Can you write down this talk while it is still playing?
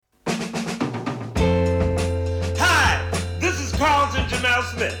Mel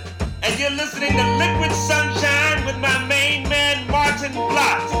Smith, and you're listening to Liquid Sunshine with my main man, Martin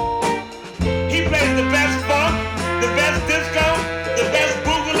Blott. He plays the best funk, the best disco, the best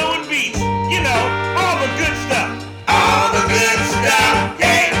boogaloo and beats. You know, all the good stuff. All the good stuff,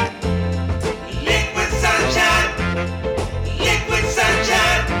 yeah. Liquid Sunshine, Liquid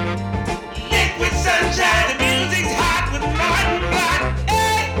Sunshine, Liquid Sunshine. The music's hot with Martin Blott,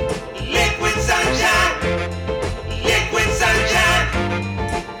 hey. Liquid Sunshine, Liquid Sunshine,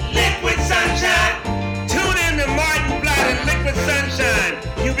 Liquid Sunshine. Tune in to Martin Blott and Liquid Sunshine.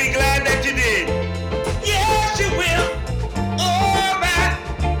 You'll be glad that you did. Yes, you will. All right.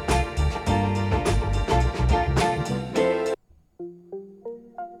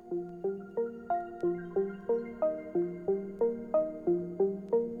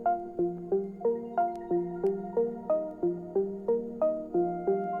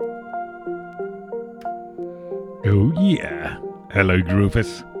 Oh yeah. Hello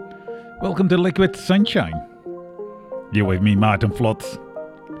groovers. Welcome to Liquid Sunshine. You're with me, Martin Flotz,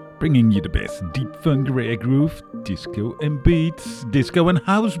 bringing you the best deep funk, rare groove, disco and beats, disco and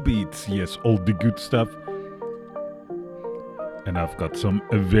house beats. Yes, all the good stuff. And I've got some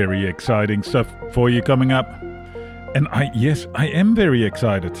very exciting stuff for you coming up. And I am very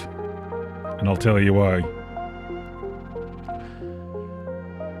excited. And I'll tell you why.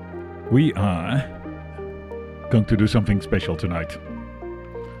 We are going to do something special tonight.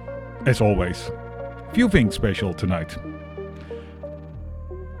 As always, few things special tonight.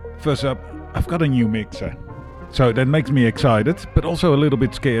 First up, I've got a new mixer. So that makes me excited, but also a little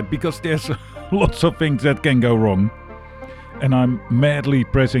bit scared because there's lots of things that can go wrong. And I'm madly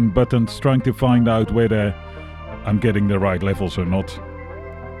pressing buttons trying to find out whether I'm getting the right levels or not.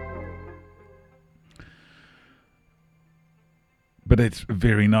 But it's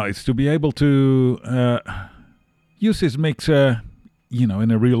very nice to be able to use this mixer,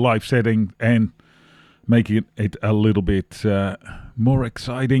 in a real life setting and make it a little bit more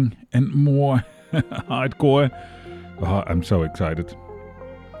exciting and more hardcore. Oh, I'm so excited.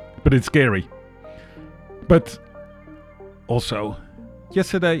 But it's scary. But also,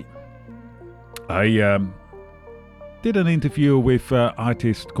 yesterday I did an interview with an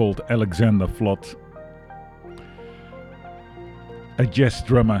artist called Alexander Flott, a jazz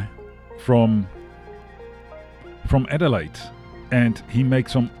drummer from Adelaide, and he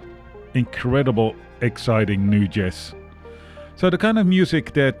makes some incredible, exciting new jazz. So the kind of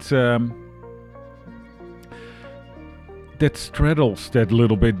music that straddles that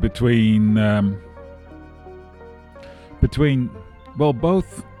little bit between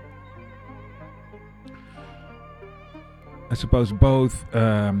both, I suppose, both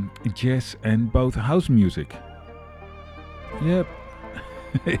jazz and both house music. Yep.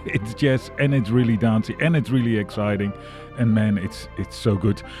 It's jazz and it's really dancey and it's really exciting, and man, it's so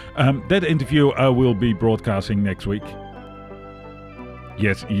good. That interview I will be broadcasting next week.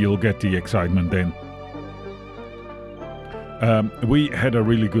 Yes, you'll get the excitement then. We had a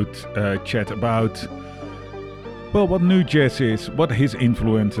really good chat about what new jazz is, what his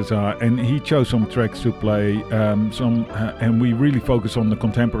influences are, and he chose some tracks to play. And we really focus on the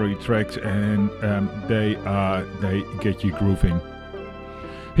contemporary tracks, and they get you grooving.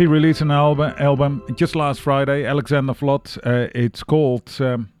 He released an album just last Friday, Alexander Flott. It's called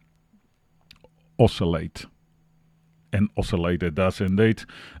Oscillate. And Oscillate it does indeed.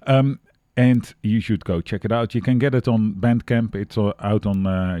 And you should go check it out. You can get it on Bandcamp. It's out on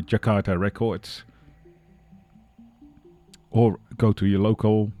Jakarta Records. Or go to your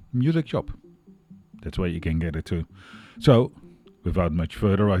local music shop. That's where you can get it too. So, without much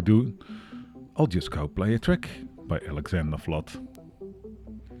further ado, I'll just go play a track by Alexander Flott.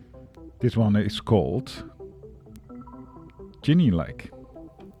 This one is called Ginny Like.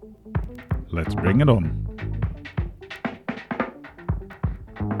 Let's bring it on.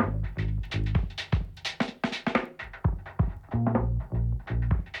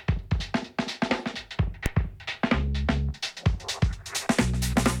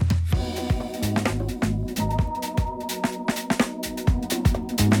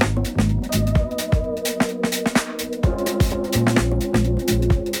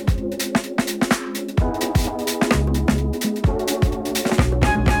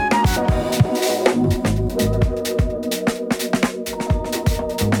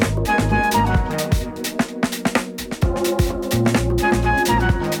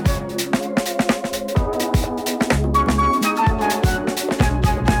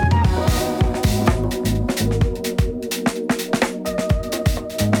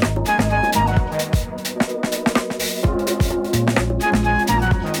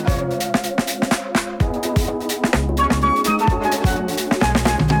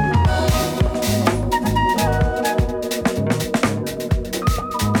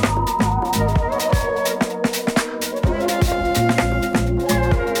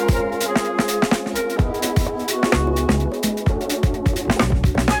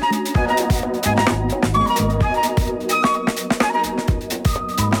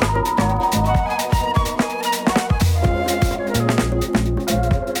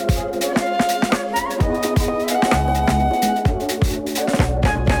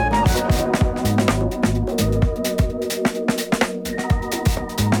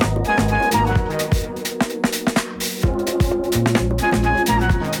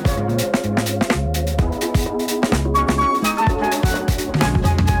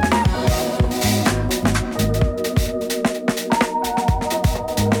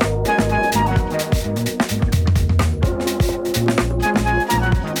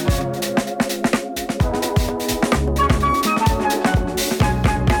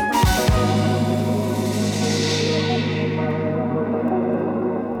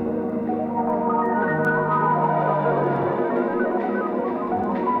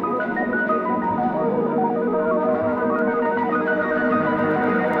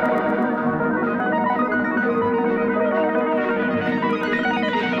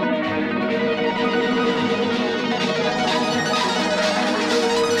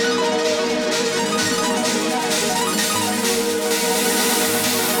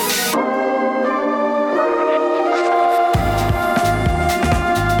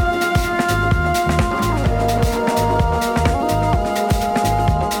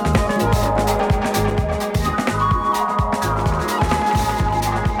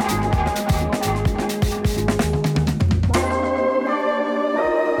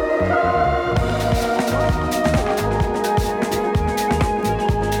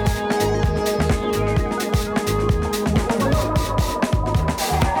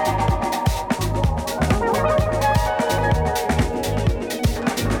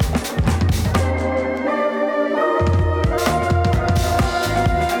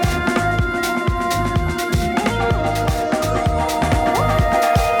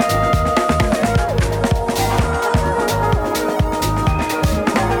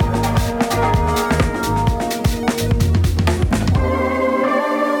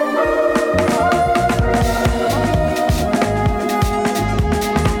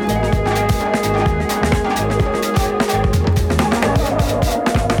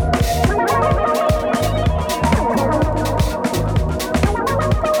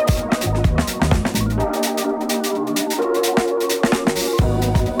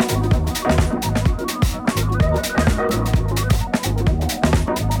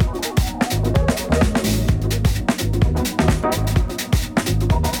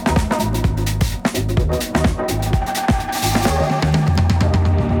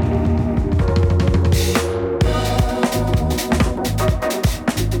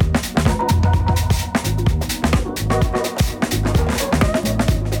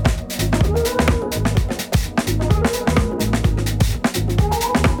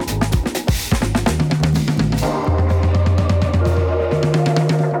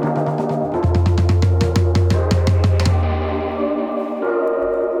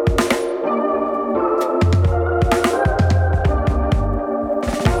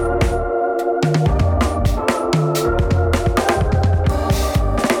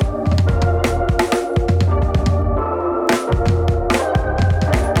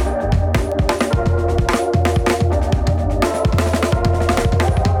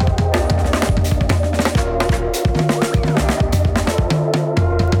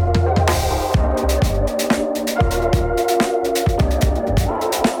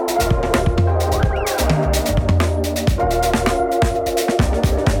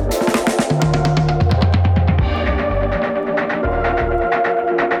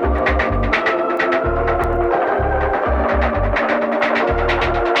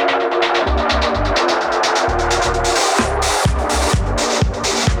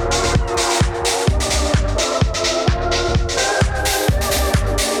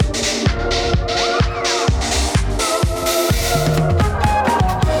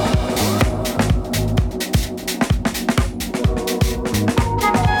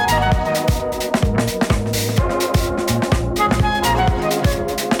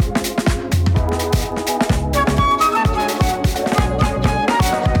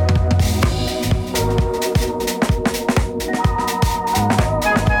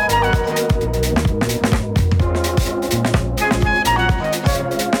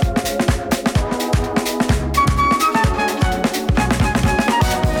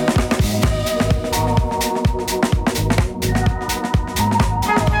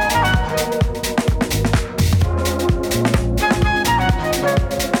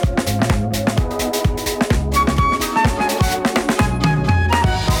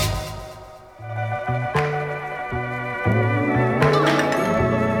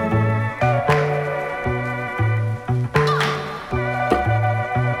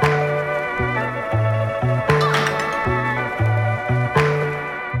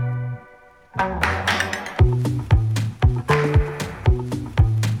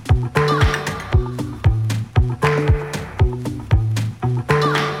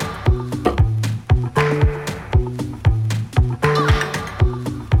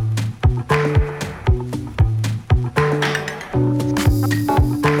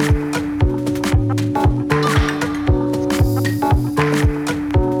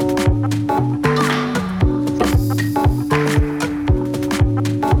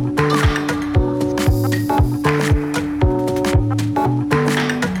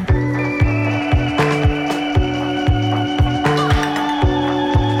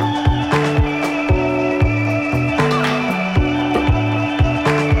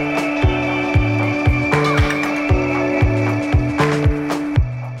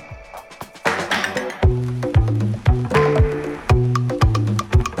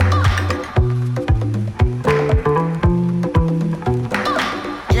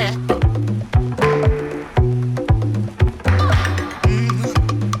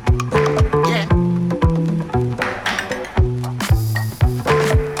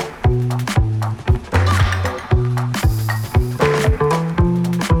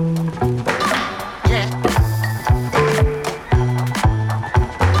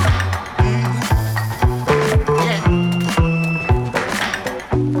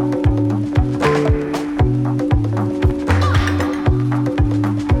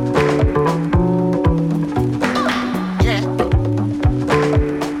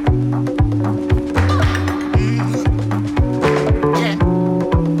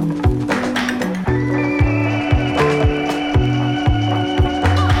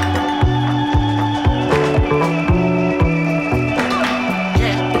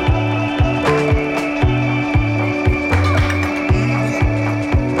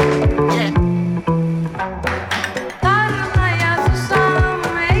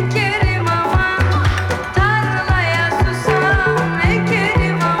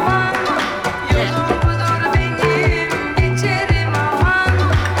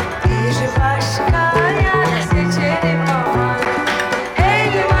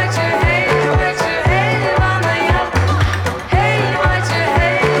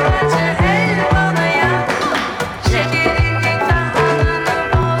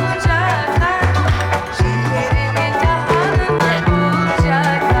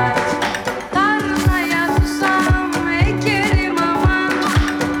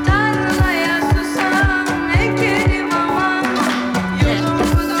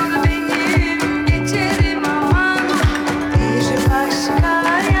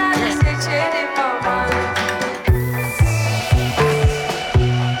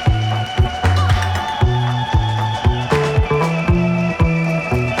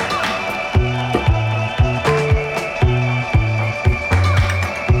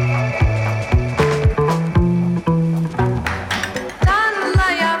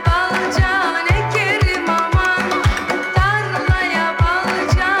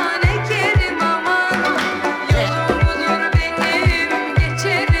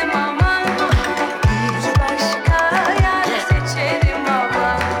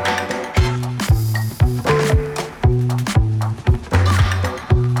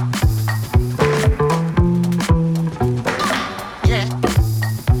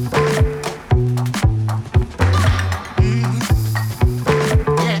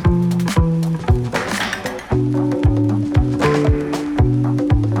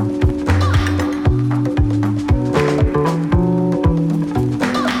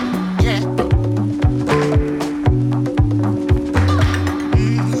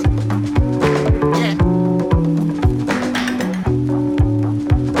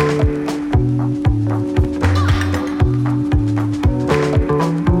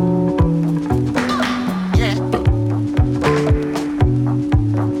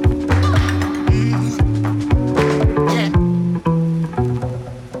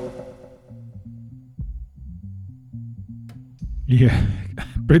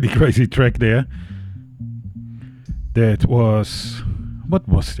 pretty crazy track there. That was... What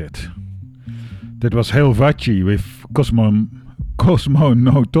was that? That was Helvaci with Cosmo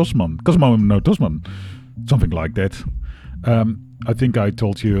No Tosman. Something like that. I think I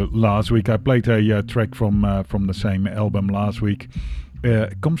told you last week. I played a track from the same album last week.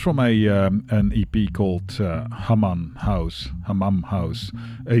 It comes from an EP called Hammam House.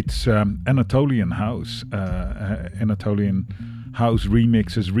 It's Anatolian house. Anatolian house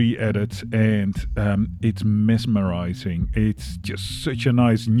remixes, re-edits, and it's mesmerizing. It's just such a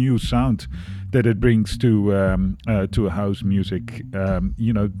nice new sound that it brings to house music.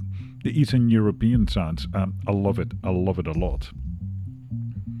 The Eastern European sounds. I love it. I love it a lot.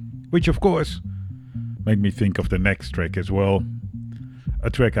 Which, of course, made me think of the next track as well. A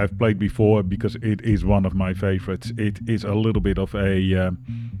track I've played before because it is one of my favorites. It is a little bit of a,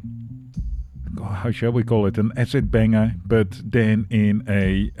 how shall we call it, an acid banger, but then in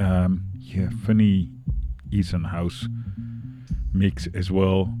a funny Eastern house mix as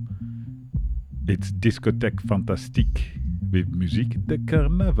well. It's Discothèque Fantastique with Musique de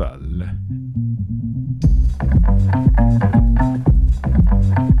Carnaval.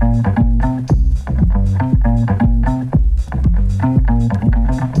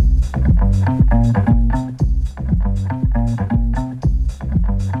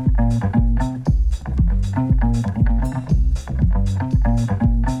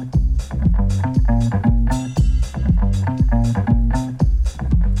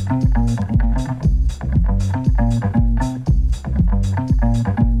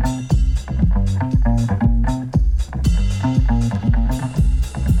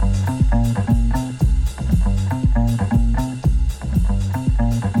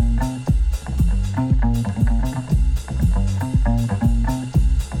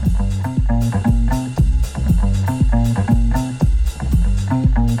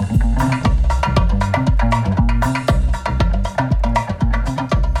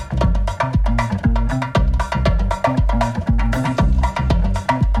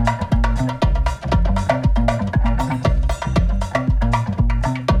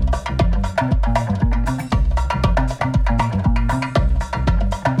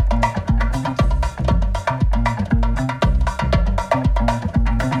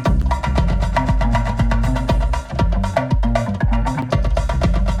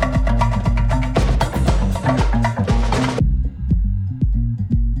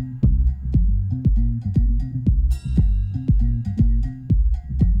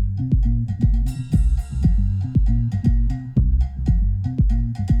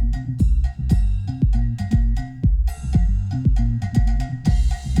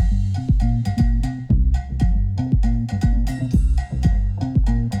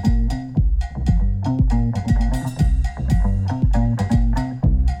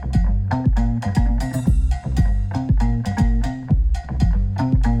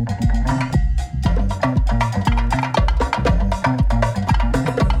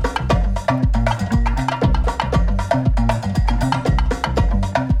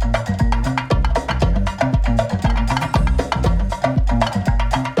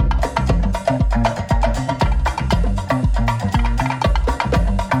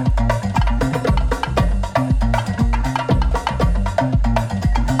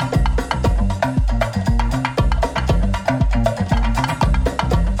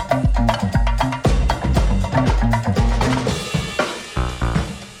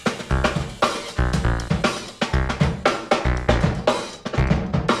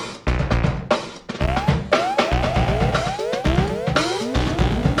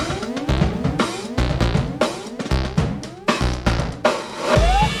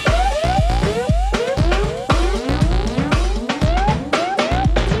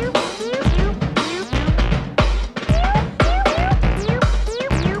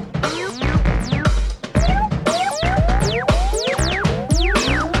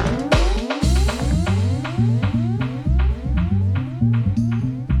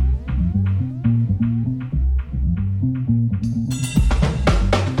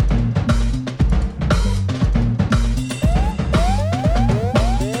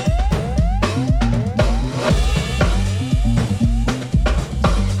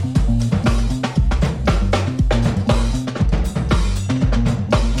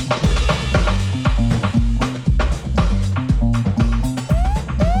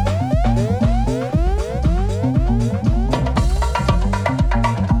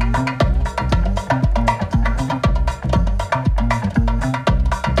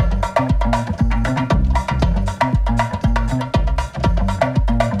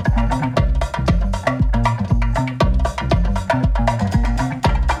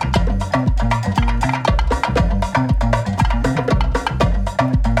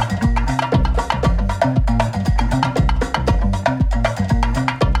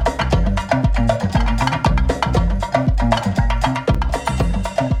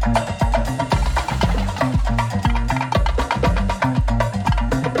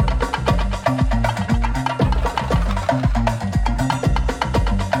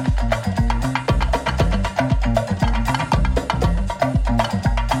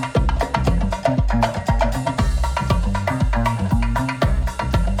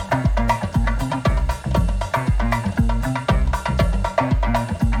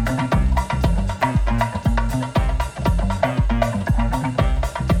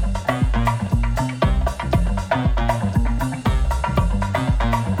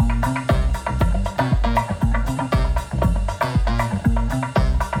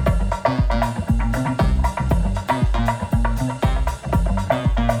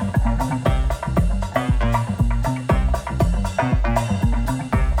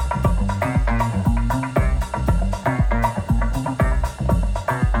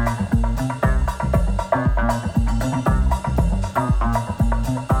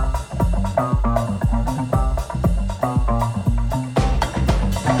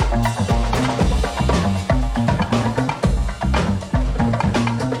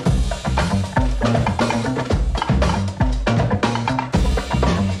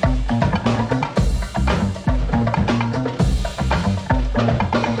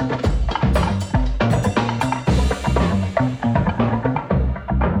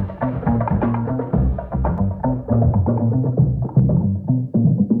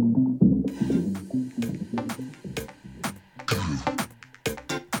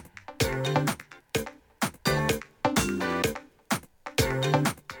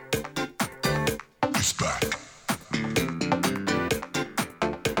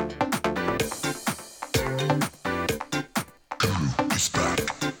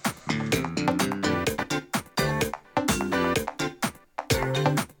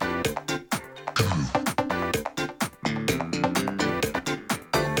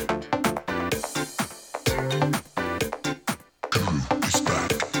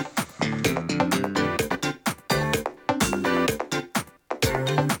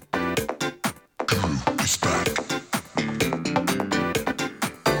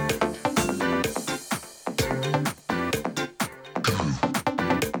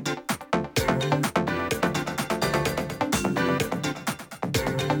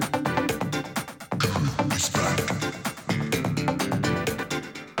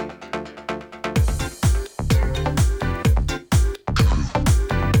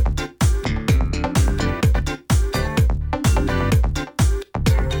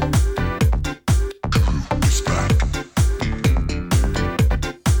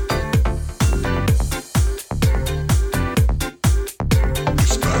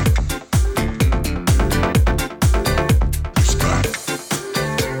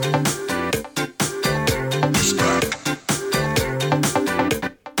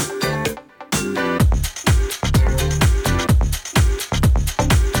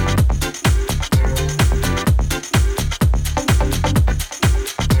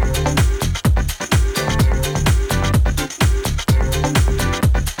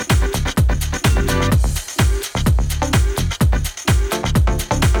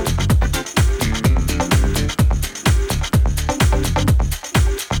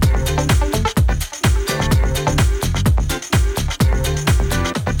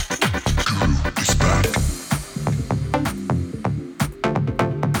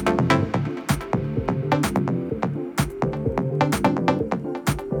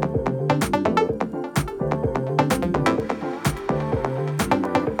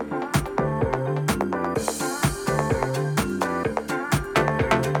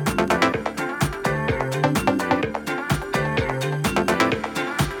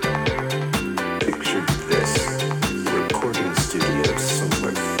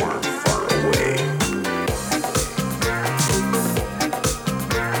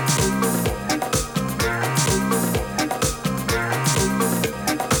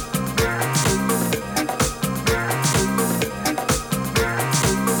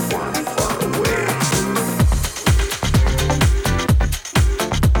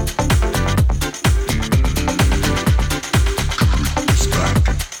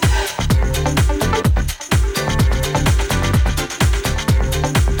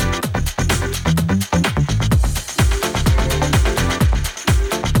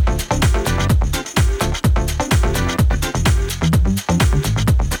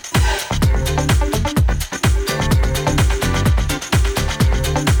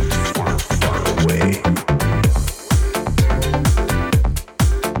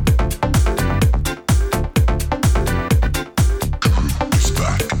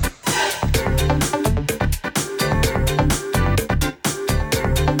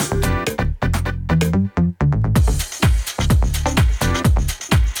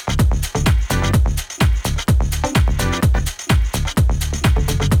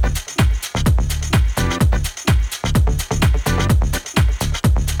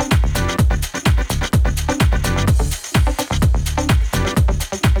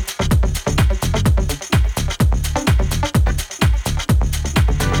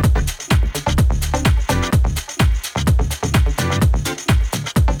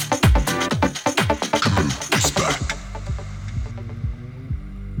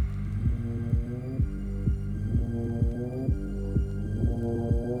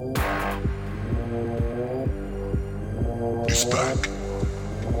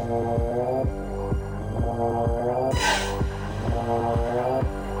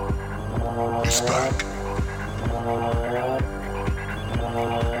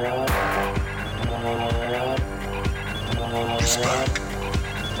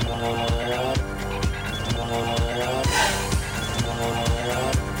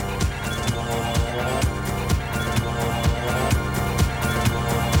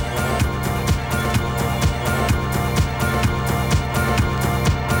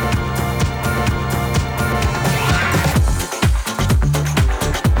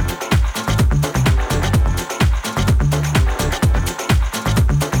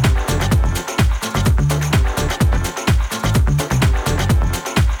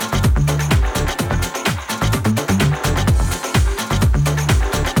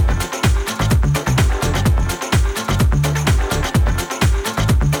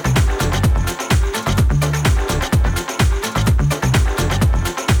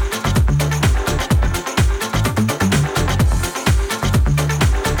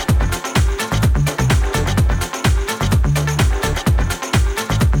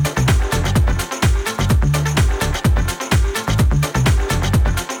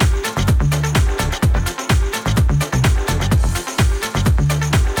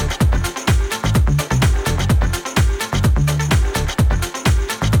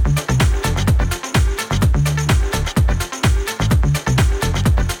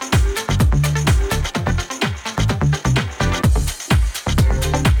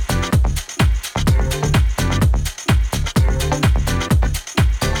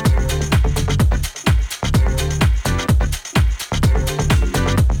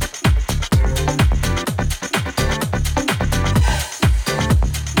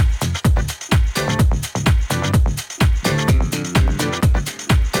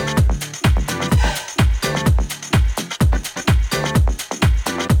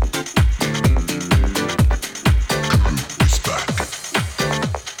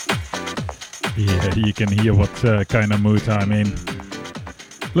 you can hear what kind of mood I'm in.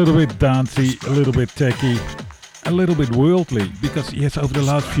 A little bit dancey, a little bit techy, a little bit worldly. Because yes, over the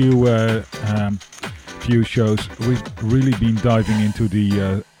last few shows, we've really been diving into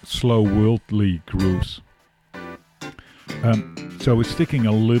the slow worldly grooves. So we're sticking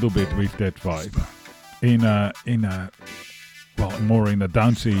a little bit with that vibe, more in a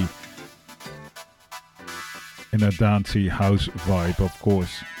dancey house vibe, of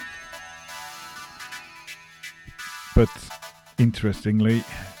course. But interestingly,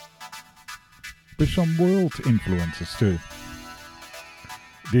 with some world influences too.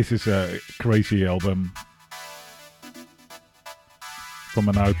 This is a crazy album from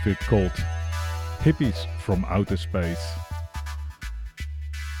an outfit called Hippies from Outer Space.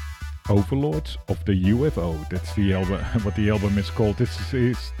 Overlords of the UFO. That's the album. What the album is called. This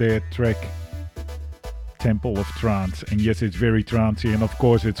is their track Temple of Trance. And yes, it's very trancey, and of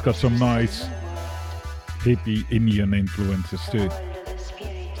course it's got some nice hippie Indian influences too.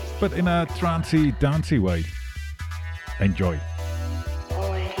 But in a trancey, dancey way. Enjoy.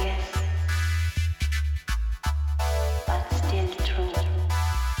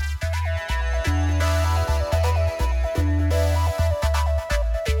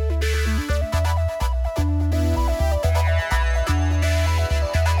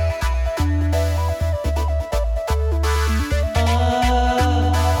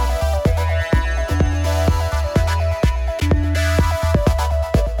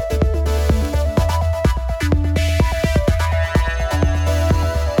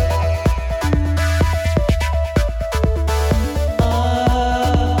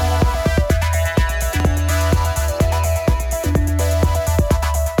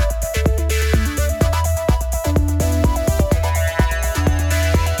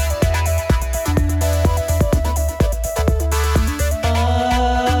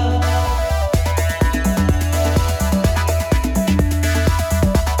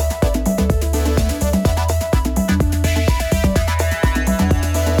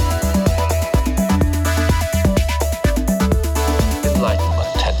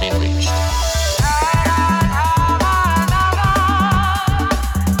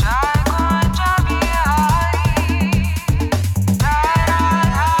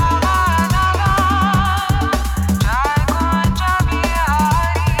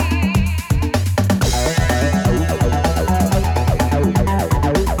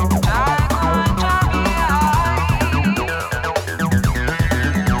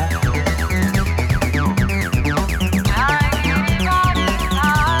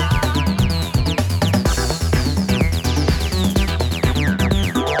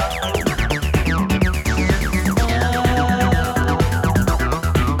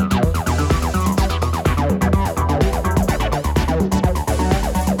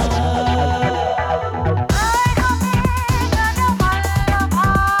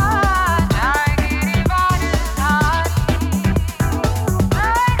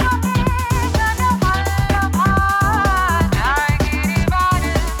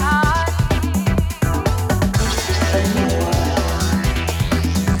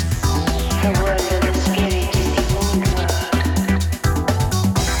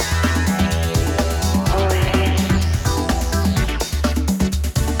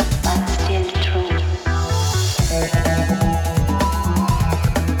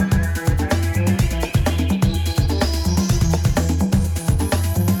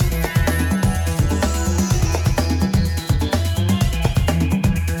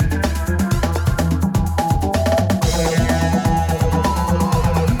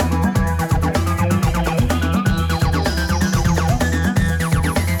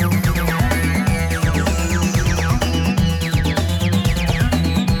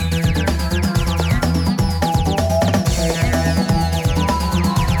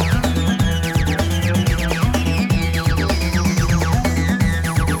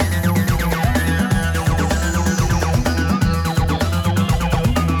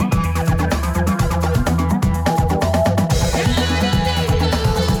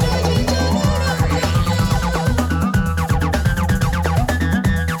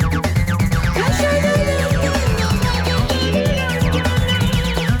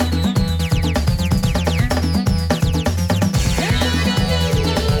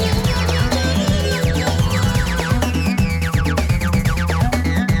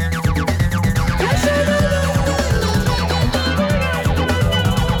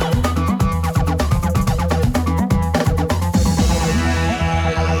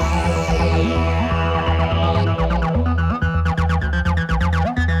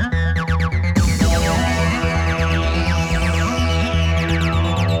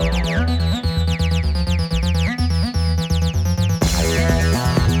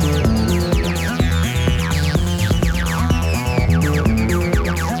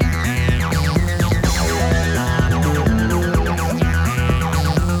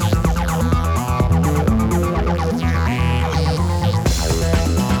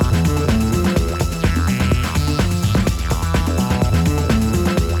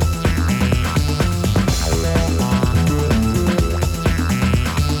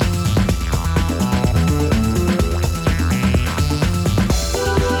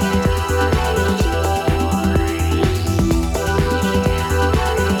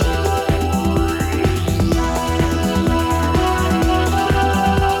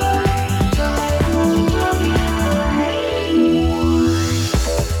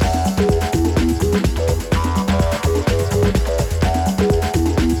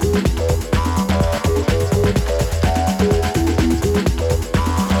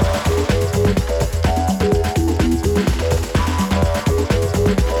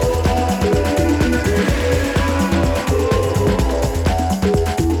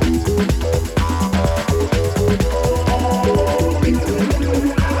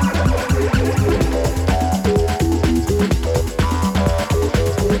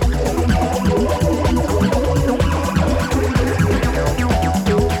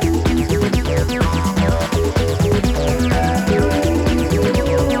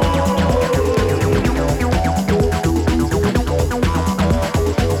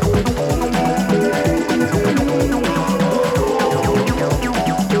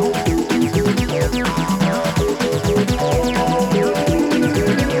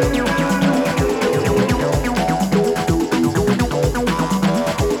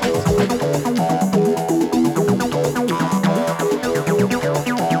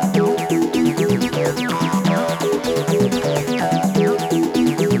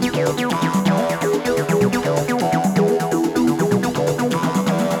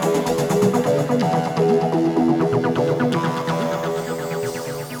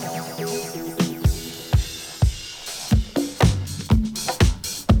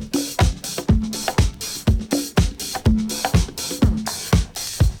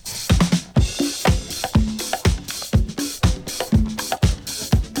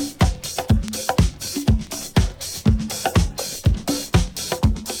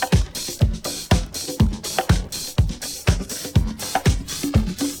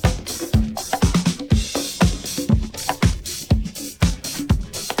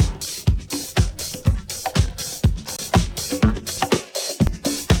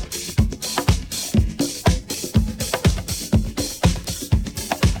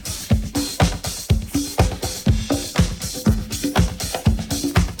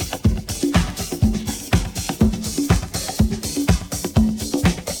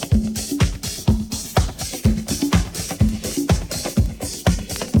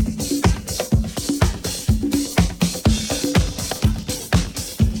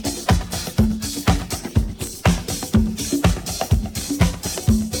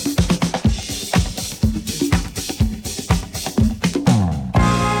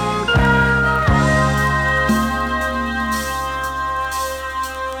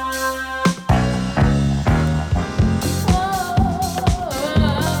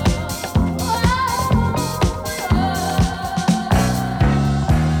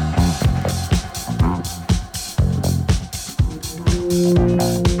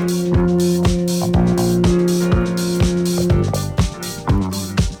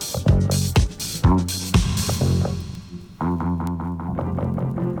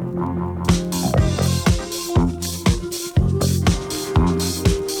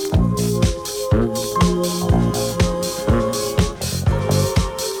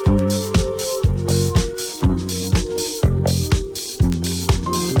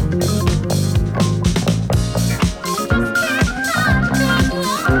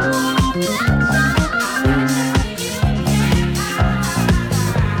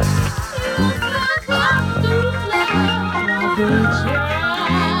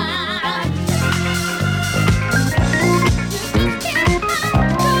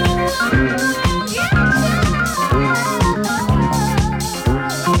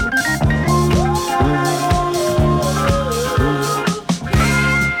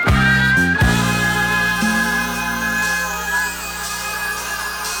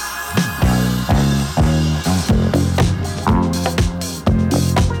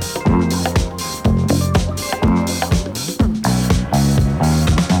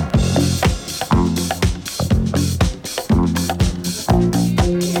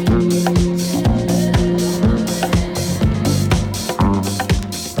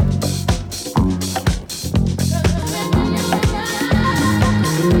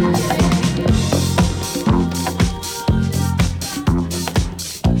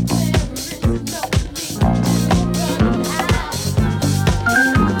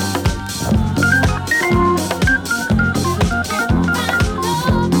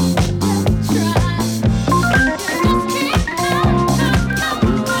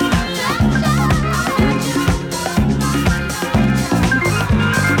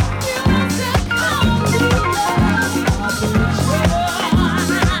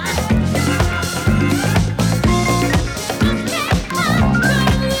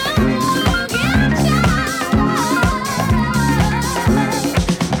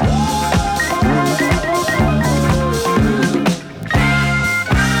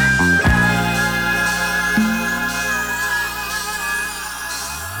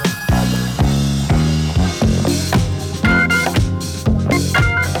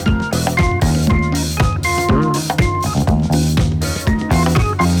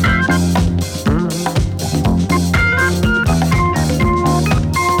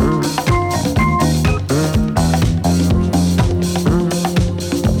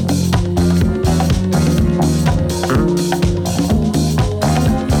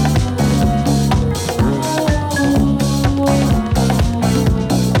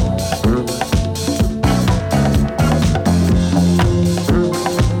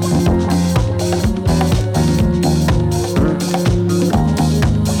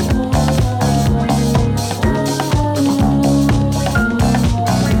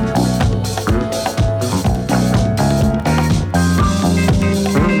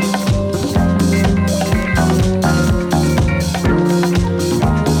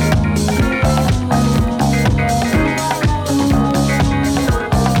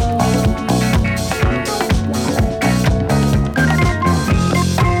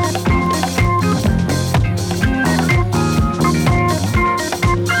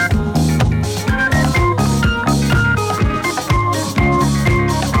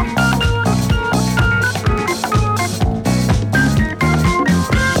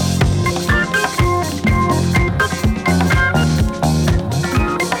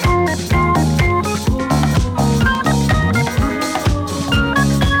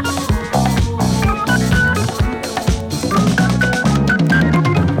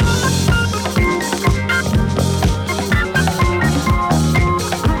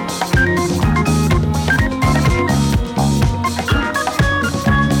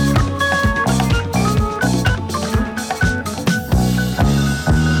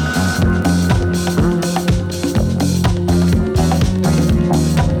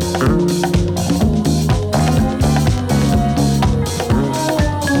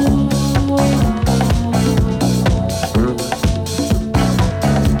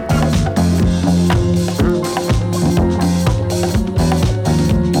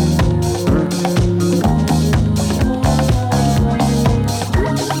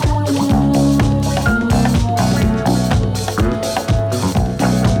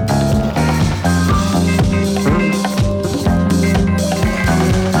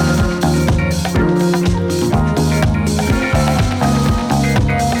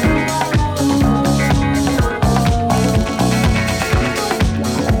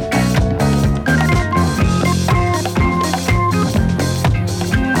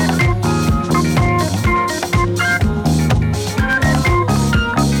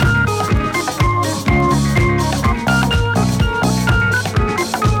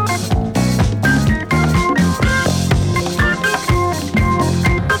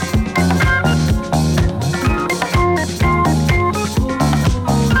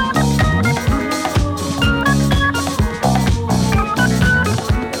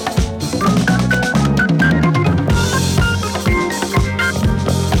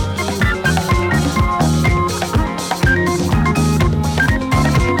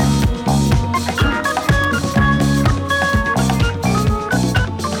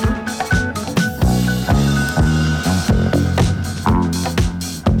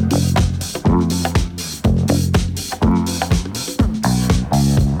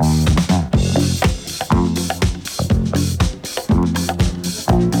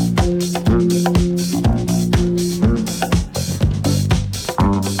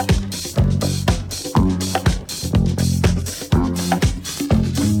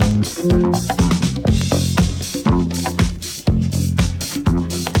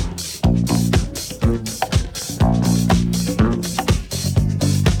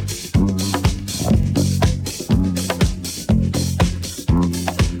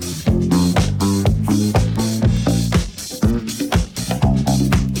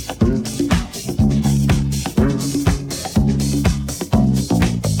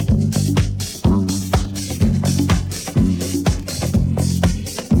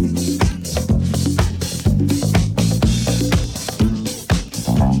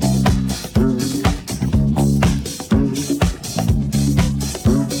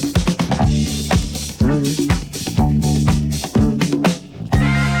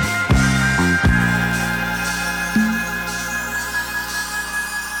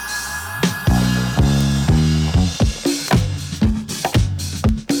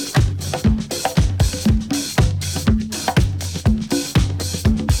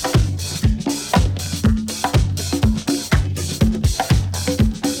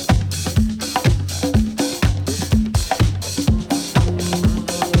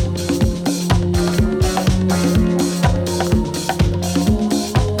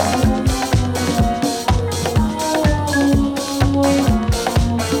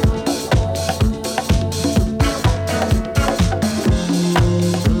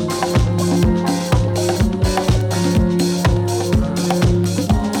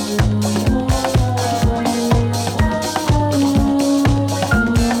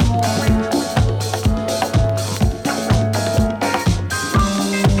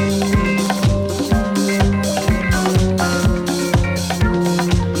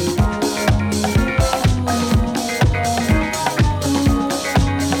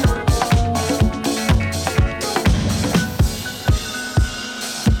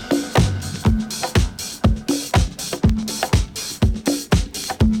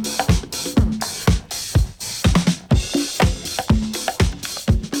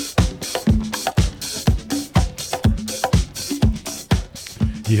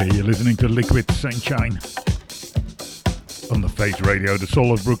 Yeah, you're listening to Liquid Sunshine on the Face Radio, the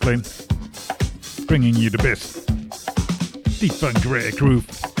soul of Brooklyn, bringing you the best deep funk, rare groove,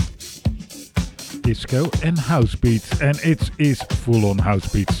 disco and house beats, and it is full on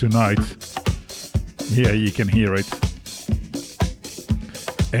house beats tonight. Yeah, you can hear it.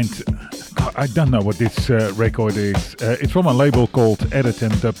 And God, I don't know what this record is. It's from a label called Edit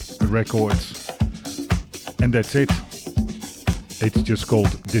and Dub Records, and that's it. It's just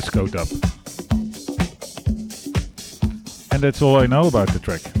called Disco Dub. And that's all I know about the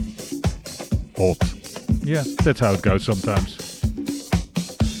track. Odd. Yeah, that's how it goes sometimes.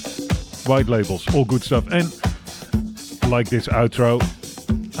 White labels, all good stuff. And like this outro,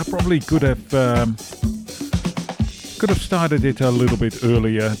 I probably could have started it a little bit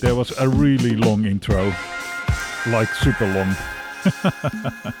earlier. There was a really long intro, like super long.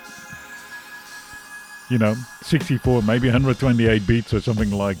 You know, 64, maybe 128 beats or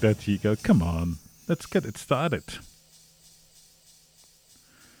something like that. You go, come on, let's get it started.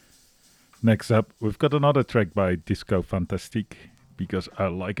 Next up, we've got another track by Disco Fantastique, because I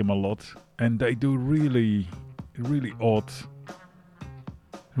like him a lot. And they do really odd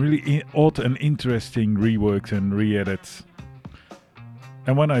and interesting reworks and re-edits.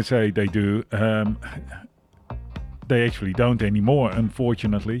 And when I say they do, they actually don't anymore,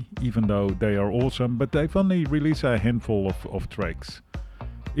 unfortunately, even though they are awesome. But they've only released a handful of tracks,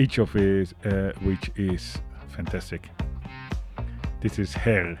 each of which is fantastic. This is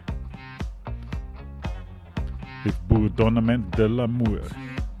Hell with Bourdonnement de l'amour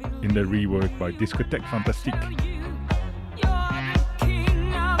in the rework by Discothèque Fantastique.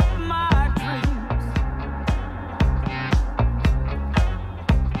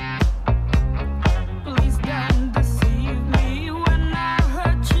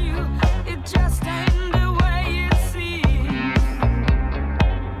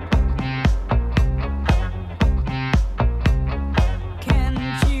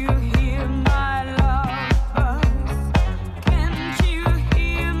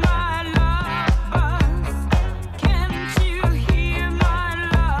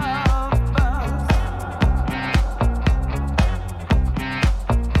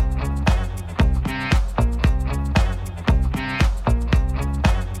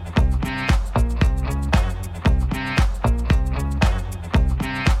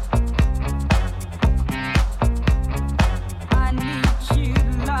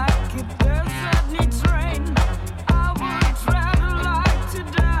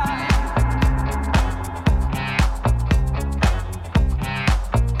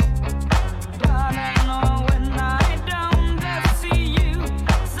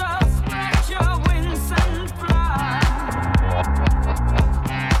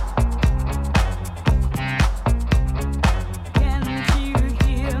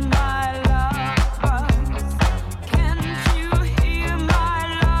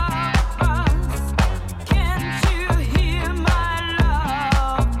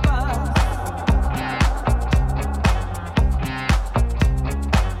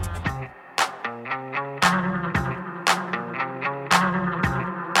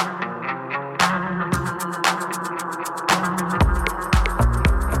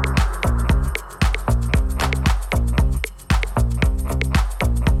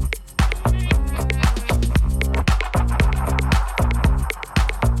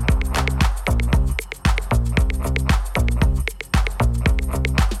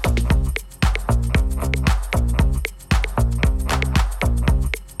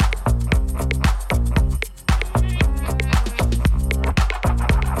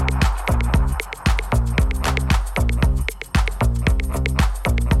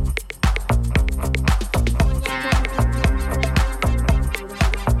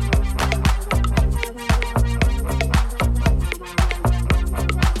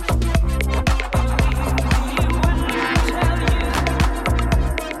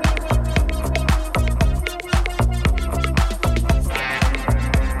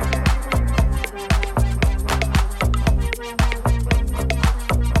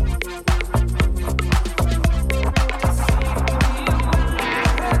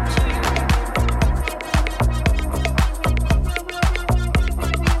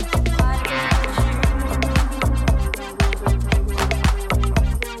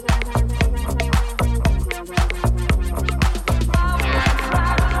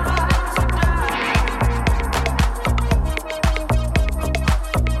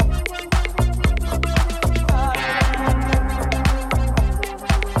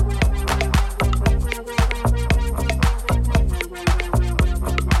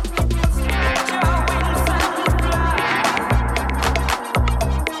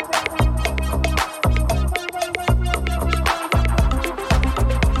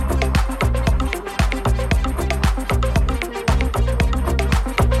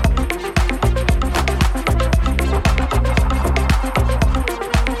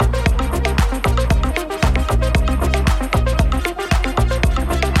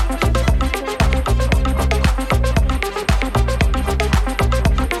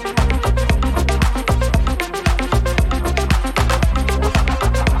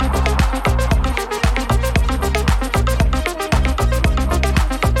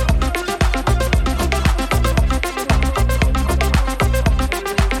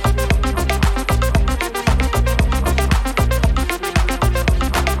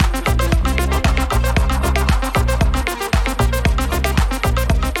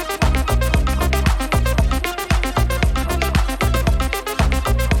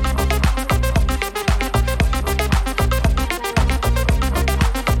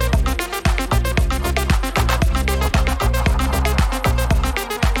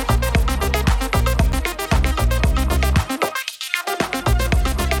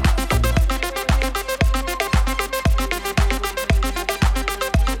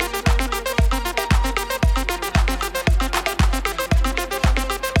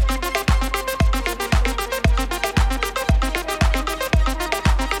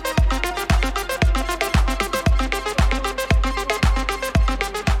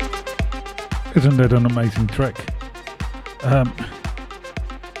 Isn't that an amazing track?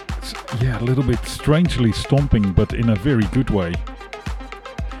 Yeah, a little bit strangely stomping, but in a very good way.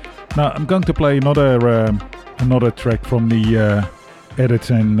 Now I'm going to play another track from the Edits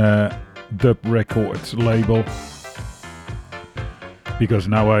and Dub Records label, because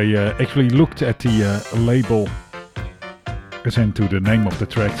now I actually looked at the label as into the name of the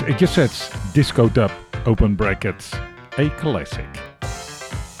tracks. It just says Disco Dub open brackets a classic.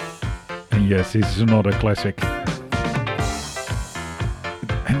 And yes, this is another classic.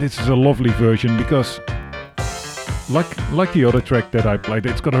 And this is a lovely version because like the other track that I played,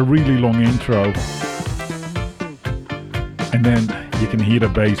 it's got a really long intro. And then you can hear the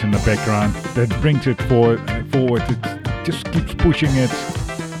bass in the background that brings it forward. It just keeps pushing it.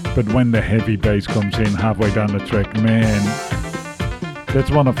 But when the heavy bass comes in halfway down the track, man,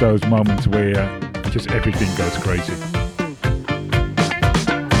 that's one of those moments where just everything goes crazy.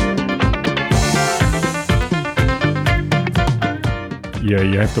 Yeah,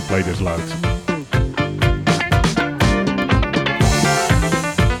 you have to play this loud.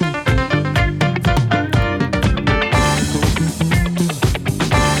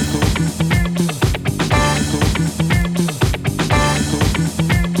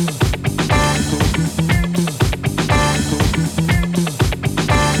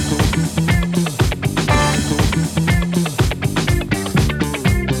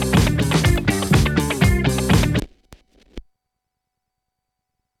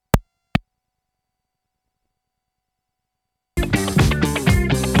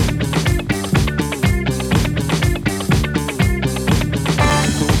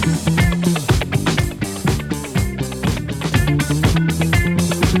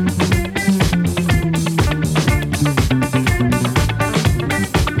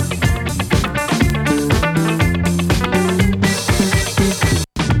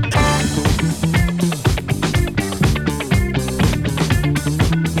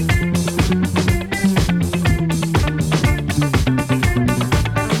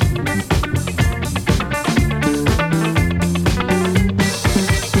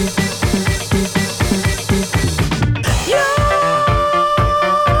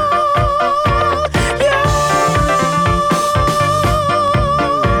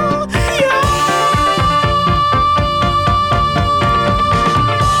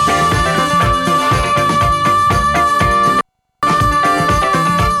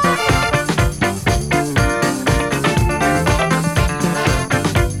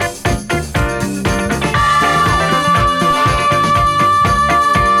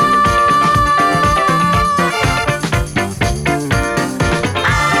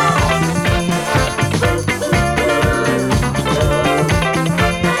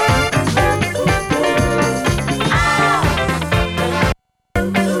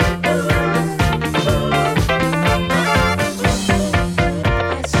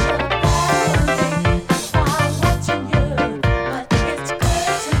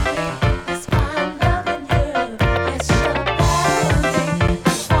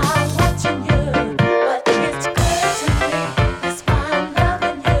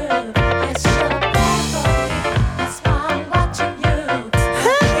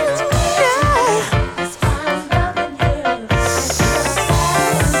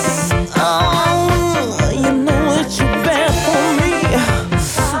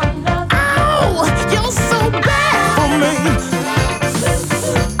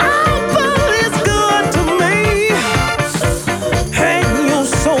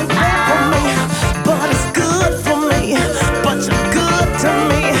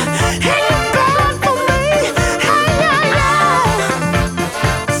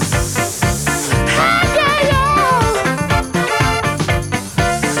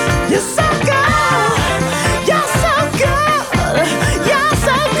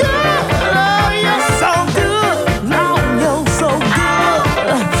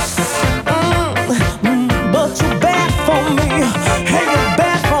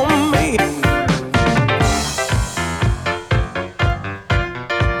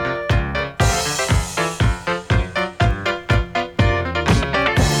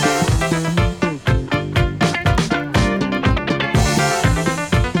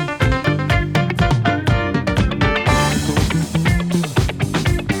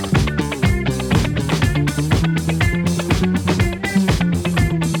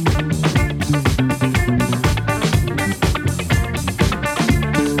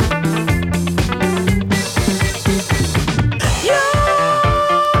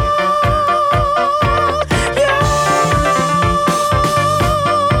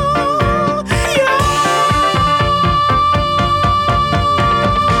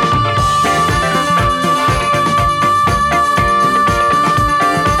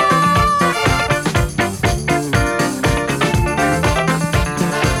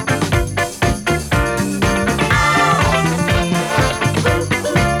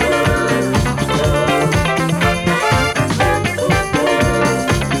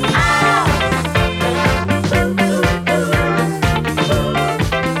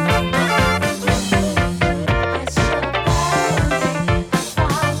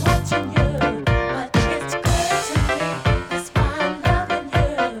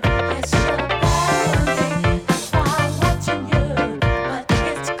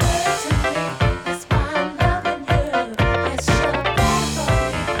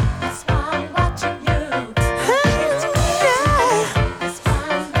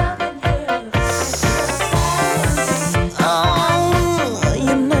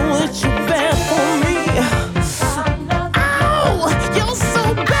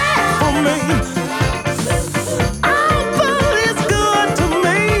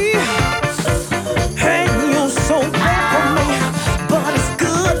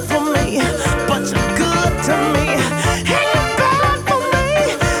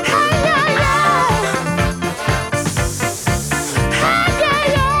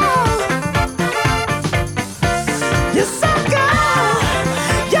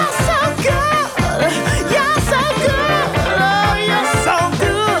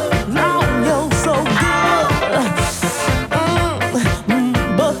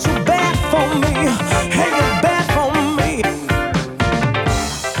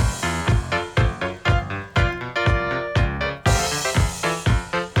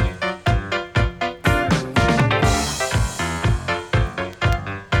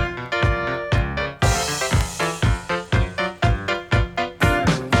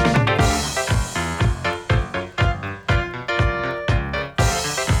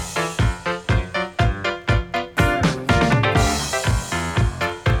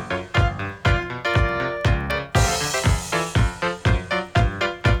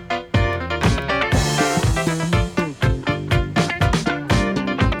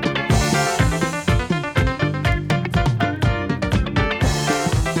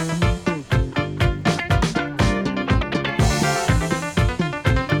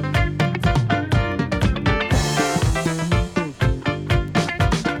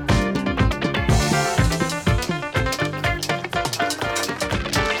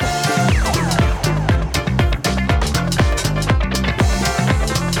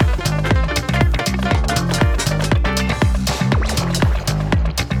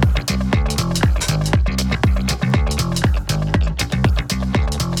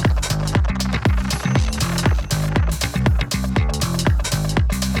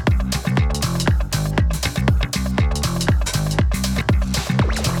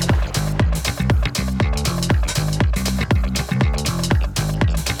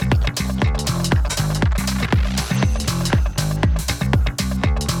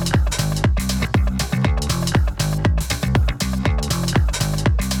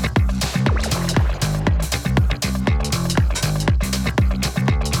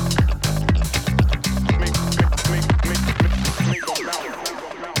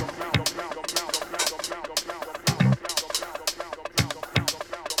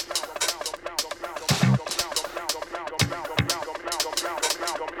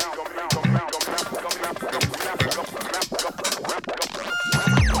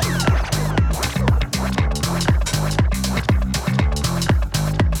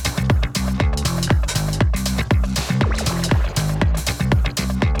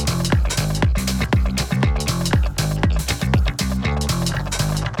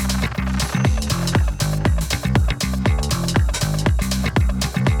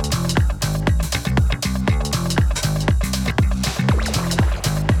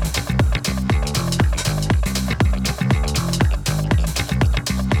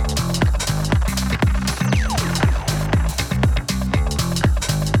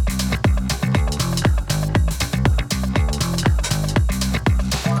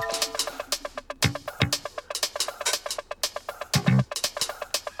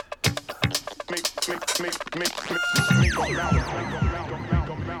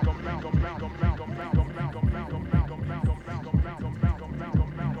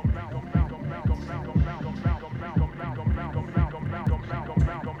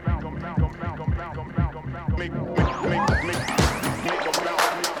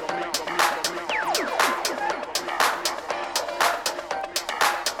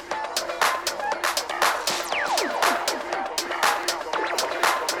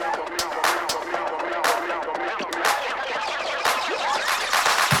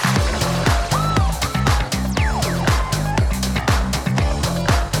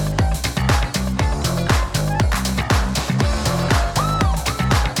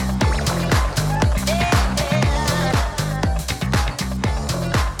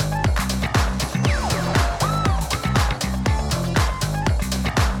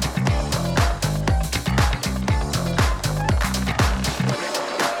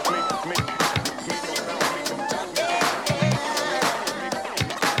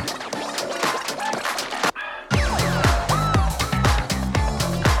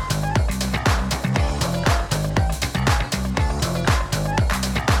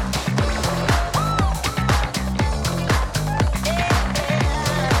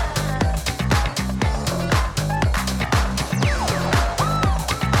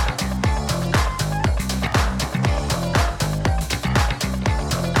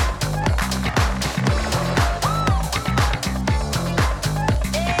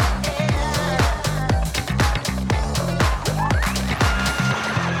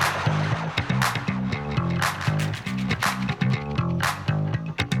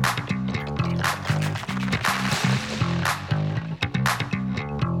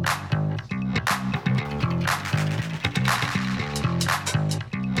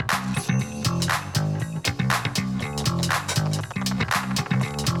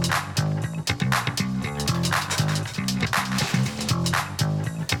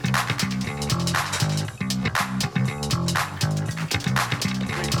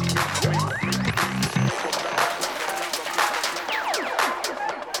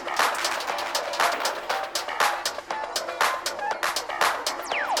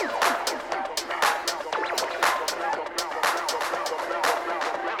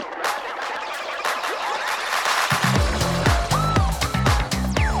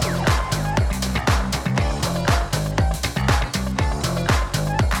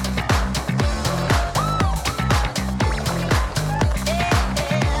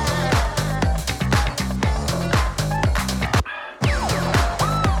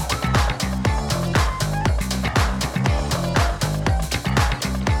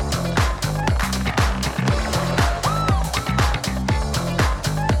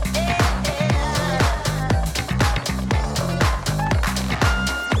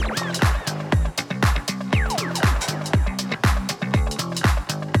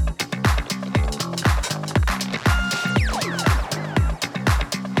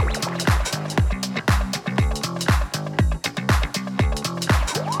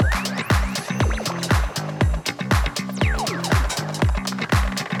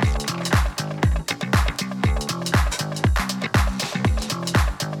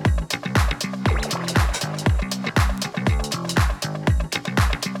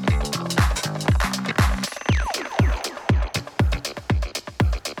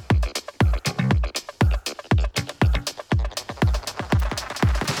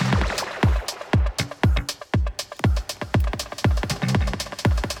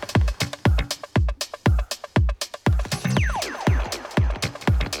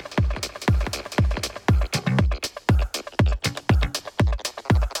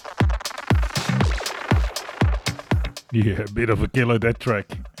 Yeah, a bit of a killer, that track.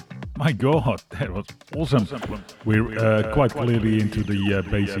 My god, that was awesome. We're quite clearly into the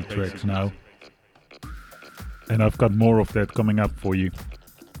basic tracks now. And I've got more of that coming up for you.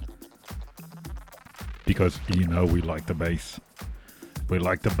 Because, you know, we like the bass. We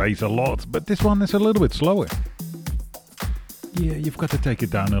like the bass a lot, but this one is a little bit slower. Yeah, you've got to take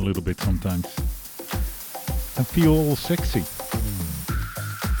it down a little bit sometimes. And feel all sexy.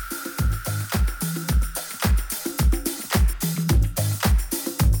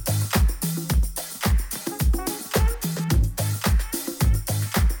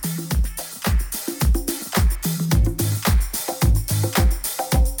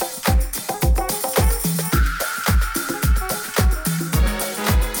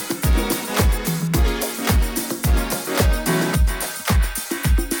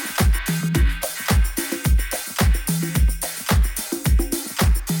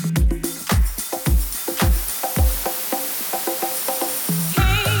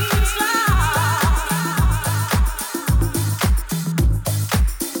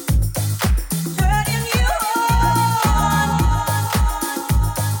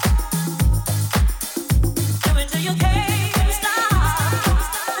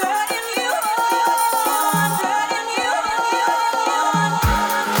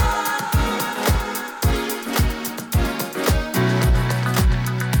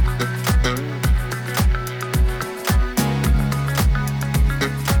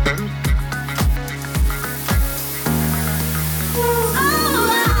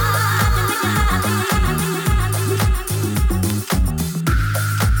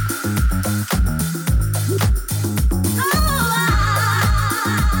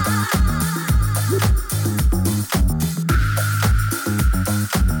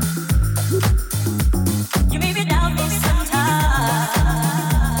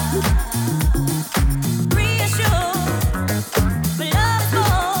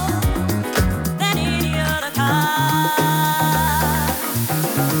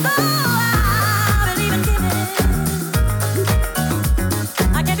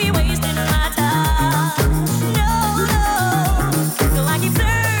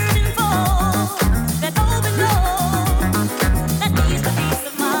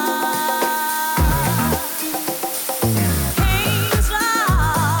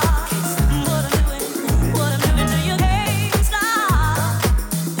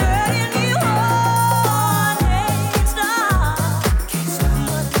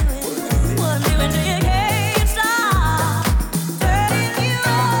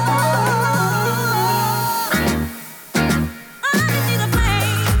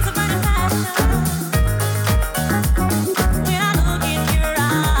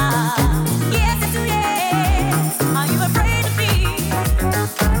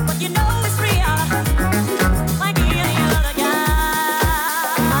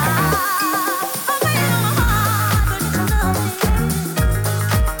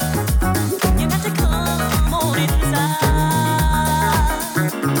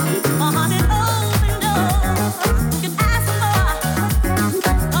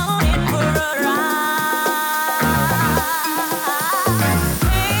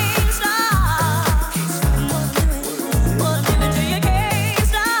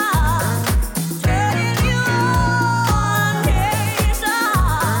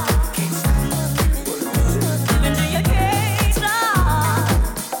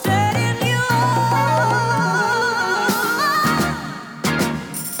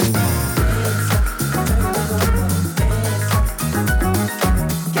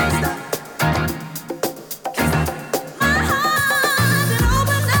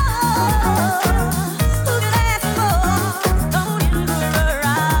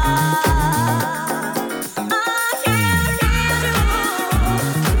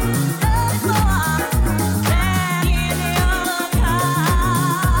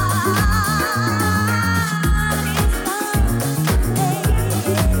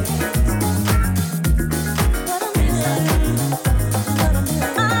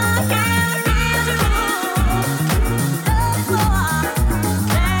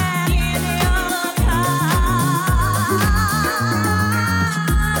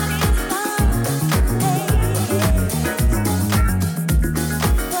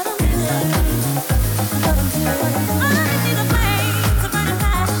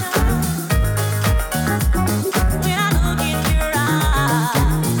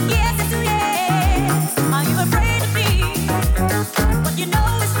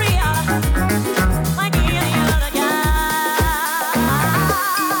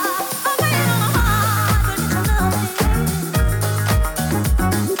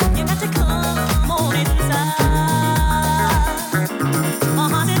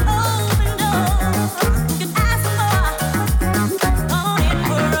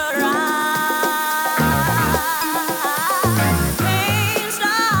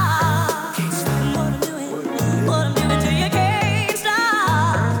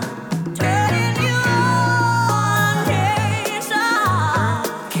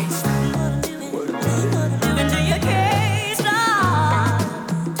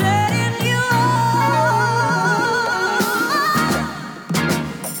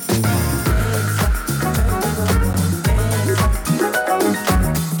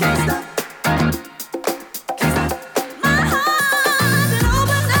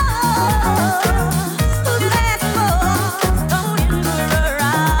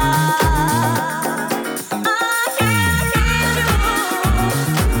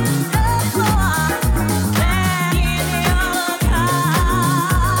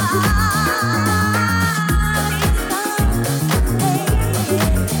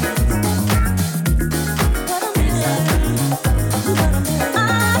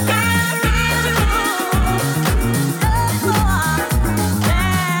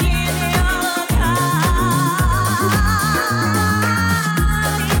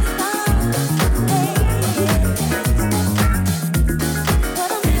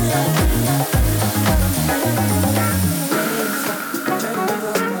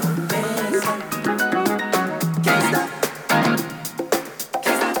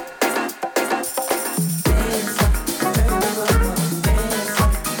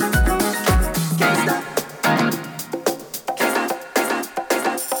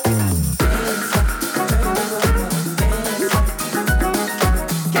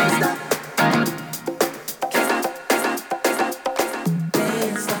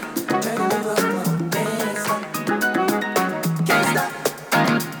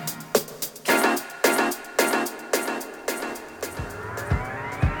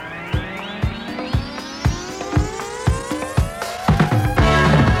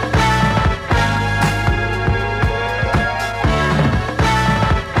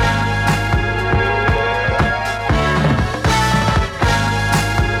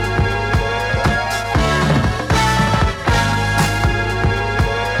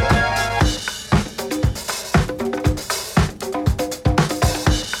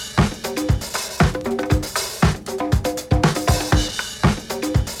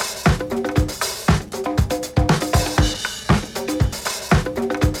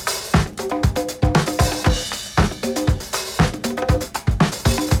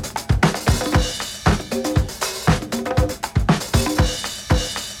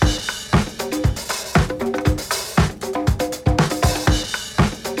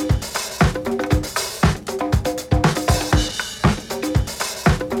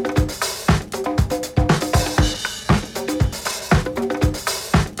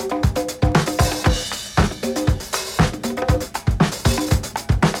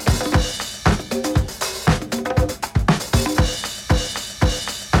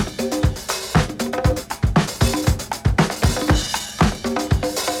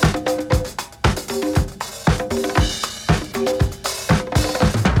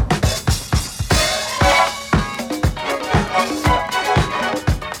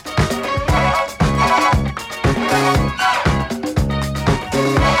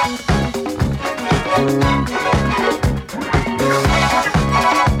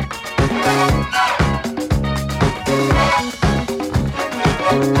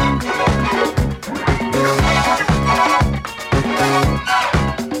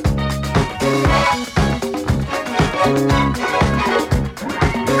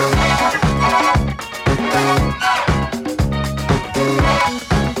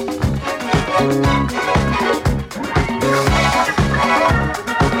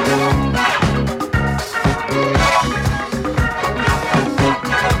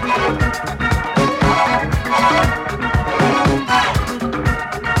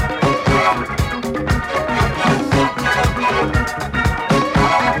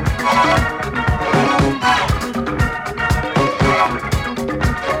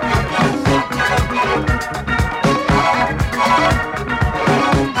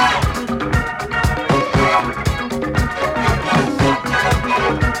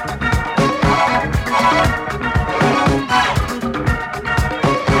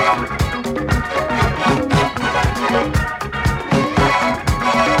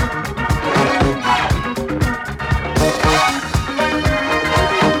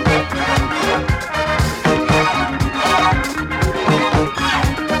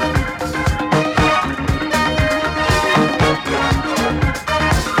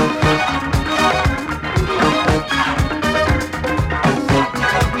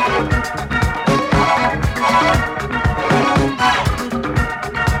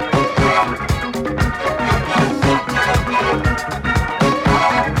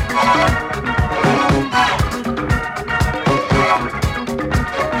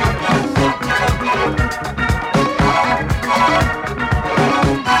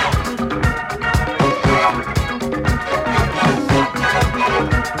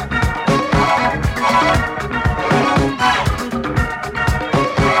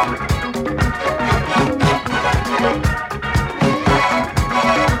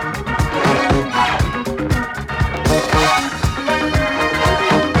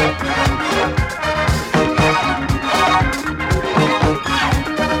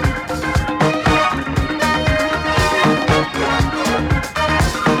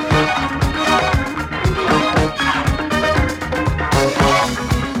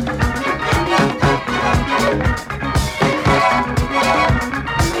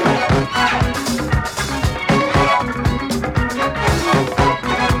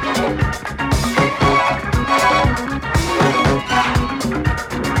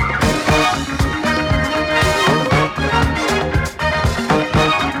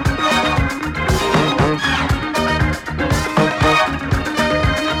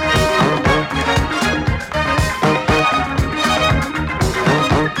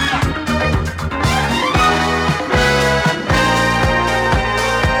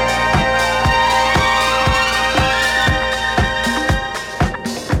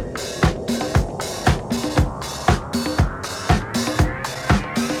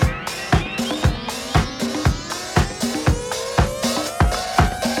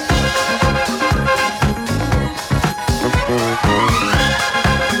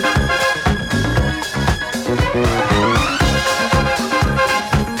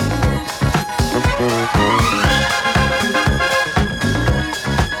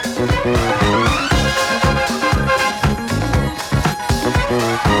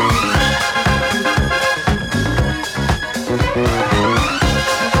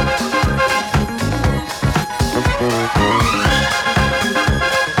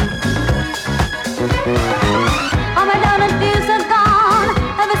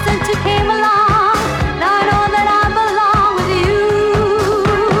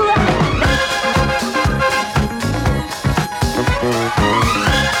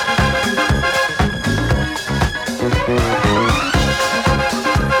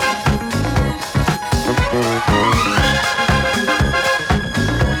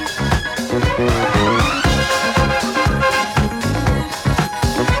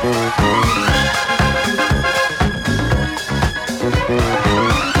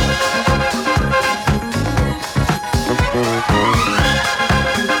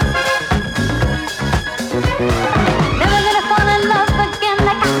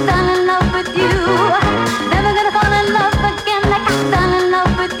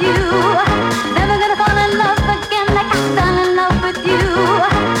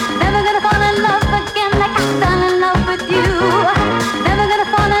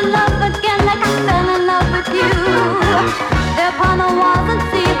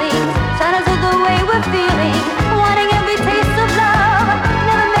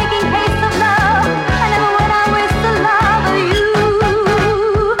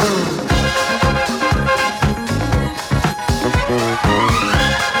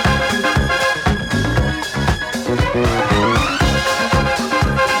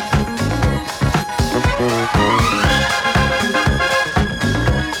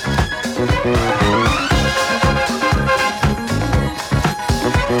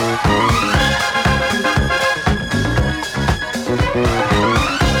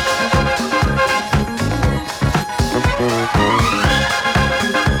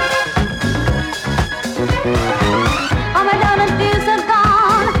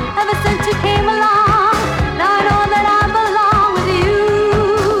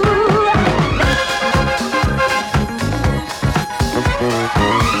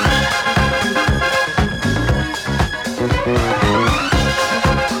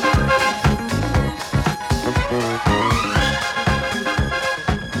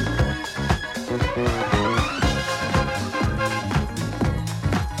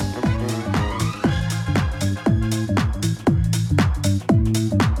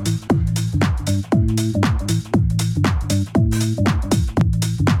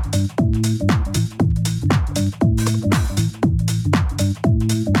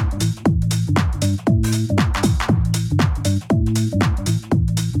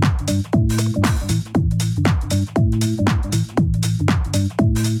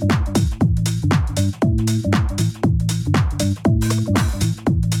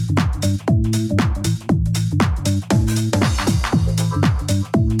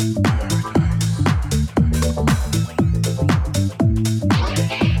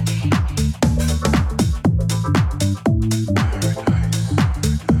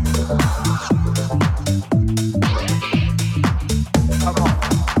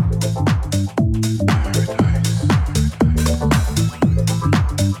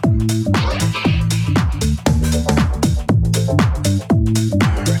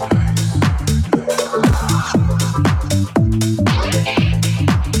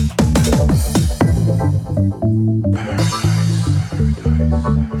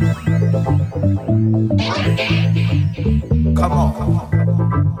 Come on.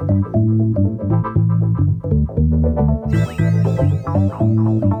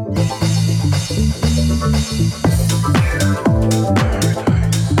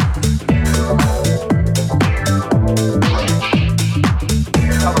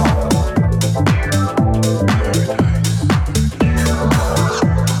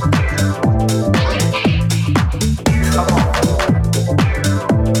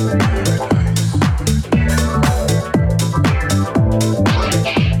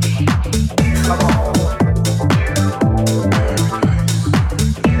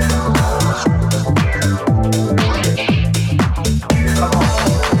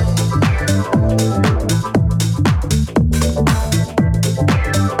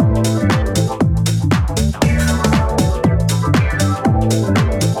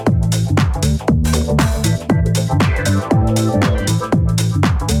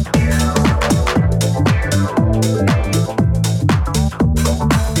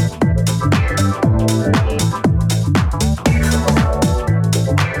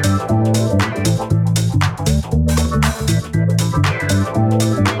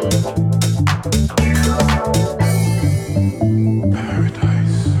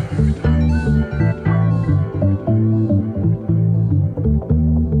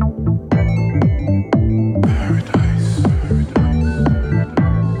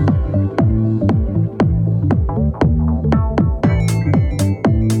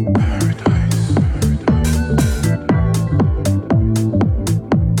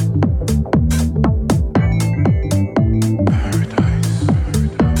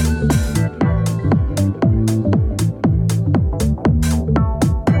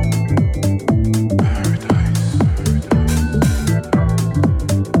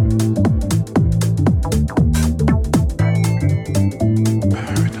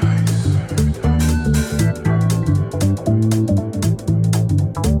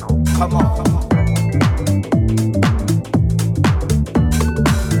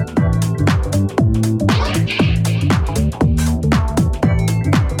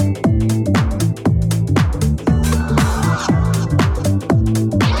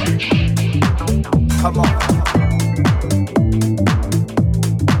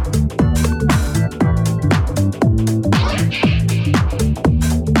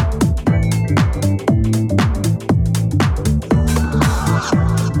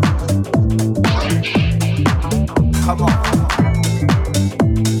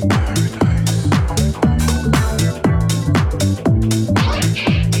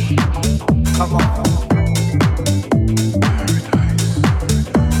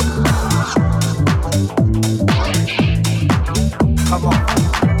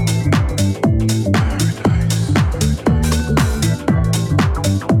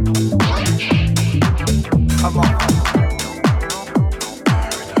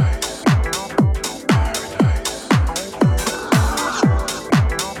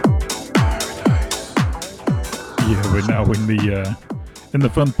 In the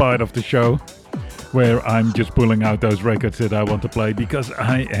fun part of the show, where I'm just pulling out those records that I want to play because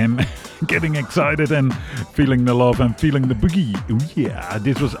I am getting excited and feeling the love and feeling the boogie. Ooh, yeah,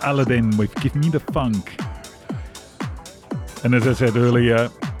 this was Aladdin with Give Me the Funk. And as I said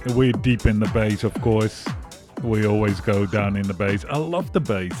earlier, we're deep in the bass, of course. We always go down in the bass. I love the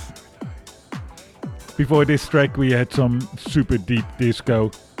bass. Before this track, we had some super deep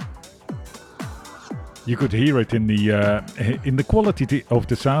disco. You could hear it in the quality of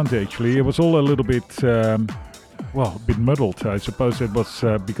the sound. Actually, it was all a little bit, a bit muddled. I suppose it was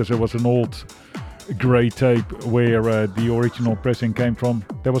because there was an old grey tape where the original pressing came from.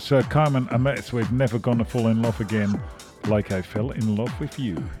 There was Carmen Ames with "Never Gonna Fall in Love Again," like I fell in love with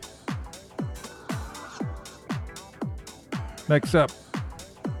you. Next up,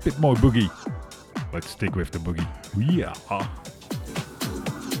 bit more boogie. Let's stick with the boogie. Yeah.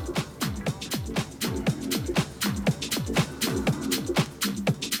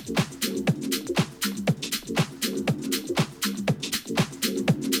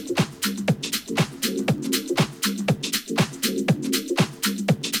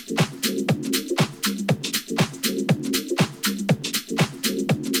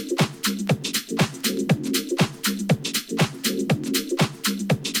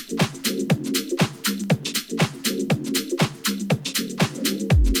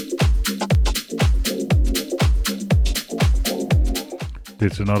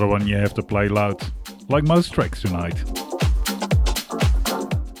 It's another one you have to play loud, like most tracks tonight.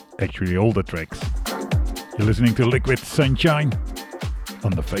 Actually, all the tracks. You're listening to Liquid Sunshine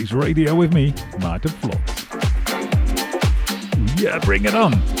on the Face Radio with me, Maarten Vlot. Yeah, bring it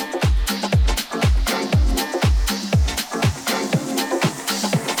on!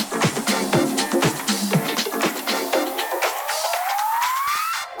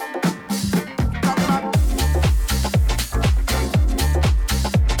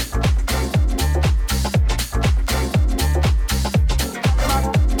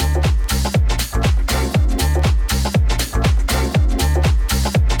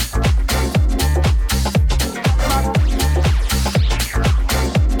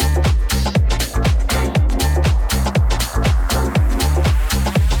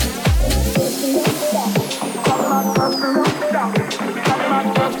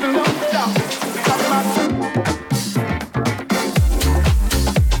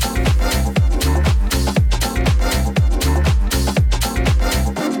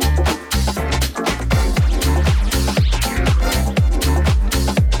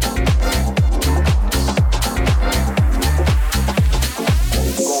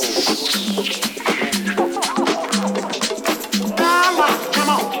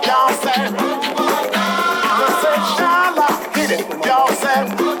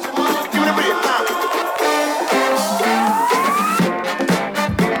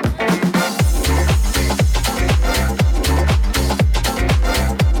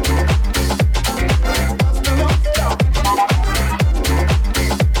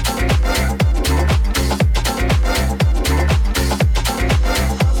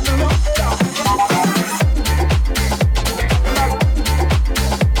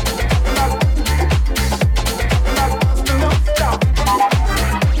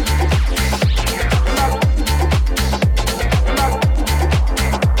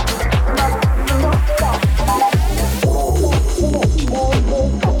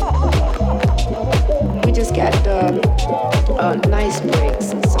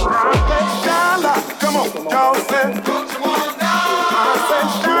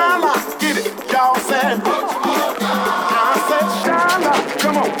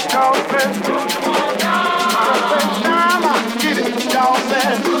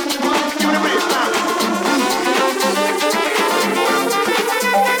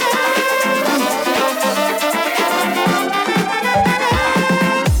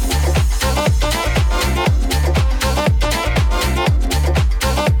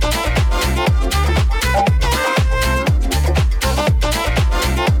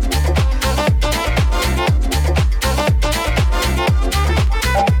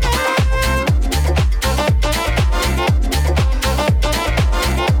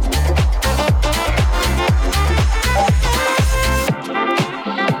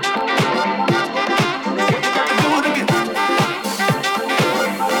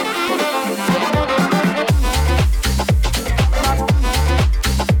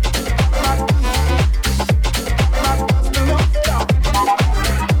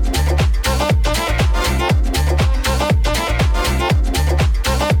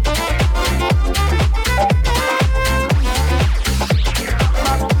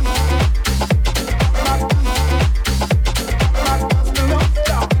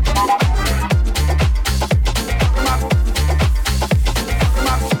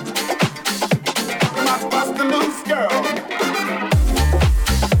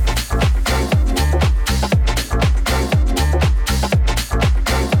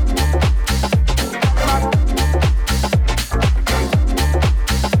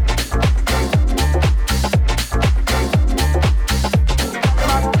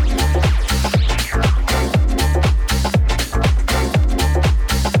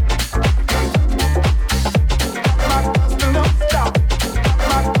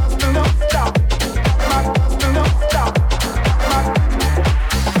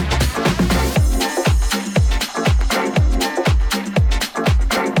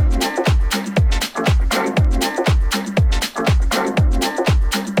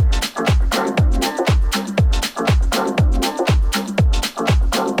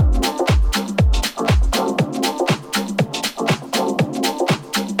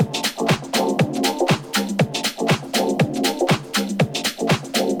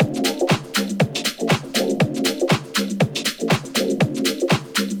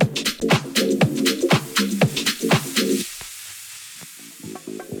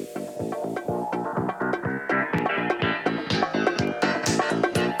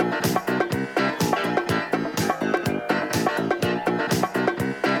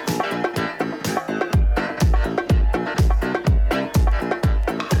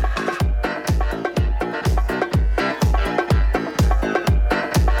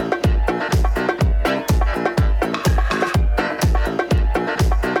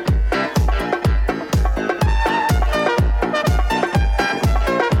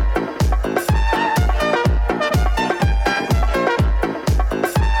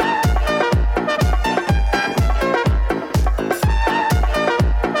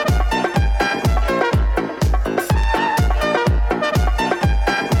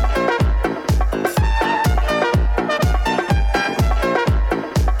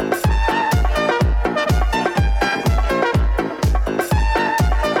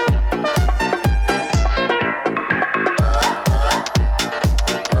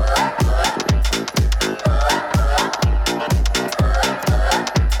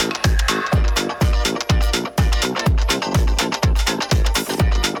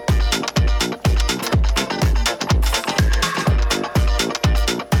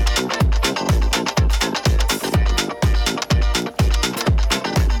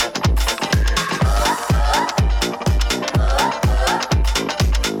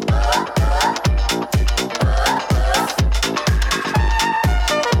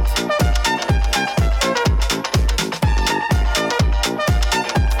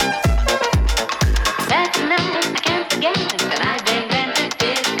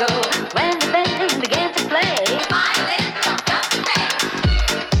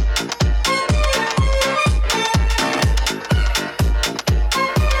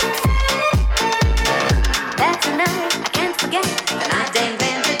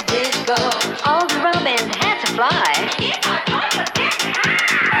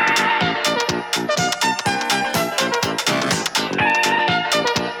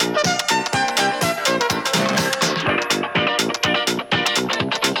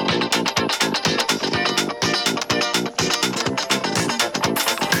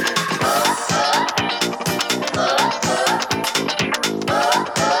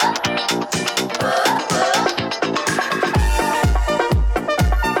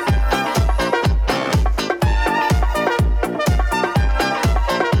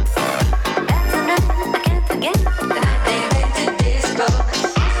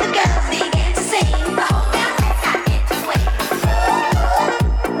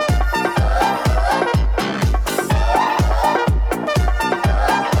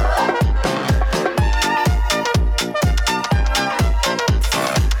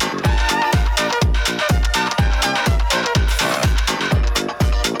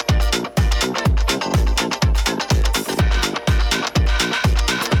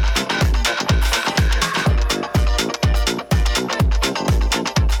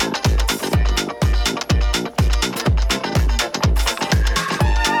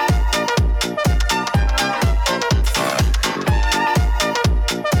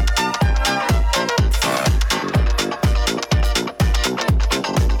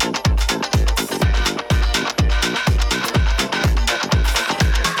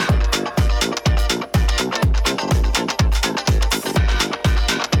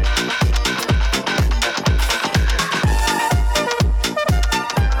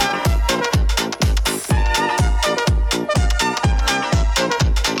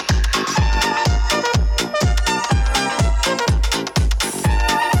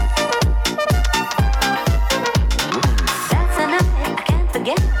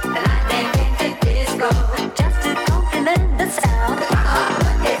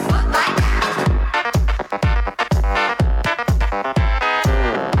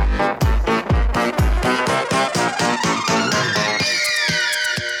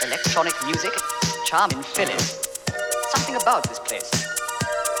 music, charming Phyllis. Something about this place.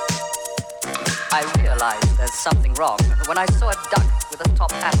 I realized there's something wrong when I saw a duck with a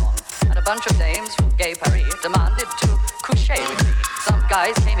top hat on, and a bunch of dames from gay Paris demanded to coucher with me. Some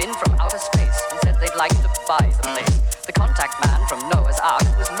guys came in from outer space and said they'd like to buy the place. The contact man from Noah's Ark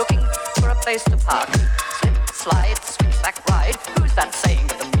was looking for a place to park. Slip, slide, switchback ride. Who's that saying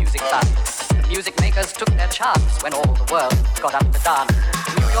that the music died? The music makers took their chance when all the world got up to dance.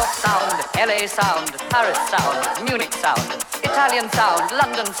 New York sound, LA sound, Paris sound, Munich sound, Italian sound,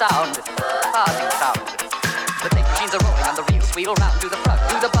 London sound, party sound. The tape machines are rolling and the reels wheel round. Do the plug,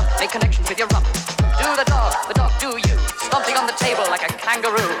 do the bump, make connections with your rump. Do the dog do you. Stomping on the table like a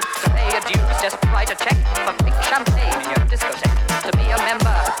kangaroo. To pay your dues, just write a check for pink champagne in your discotheque. To be a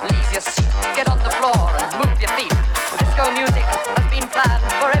member, leave your seat, get on the floor and move your feet. Disco music has been planned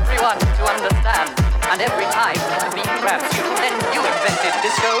for everyone to understand. And every time the beat grabs you, then you invented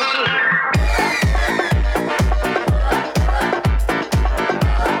disco too.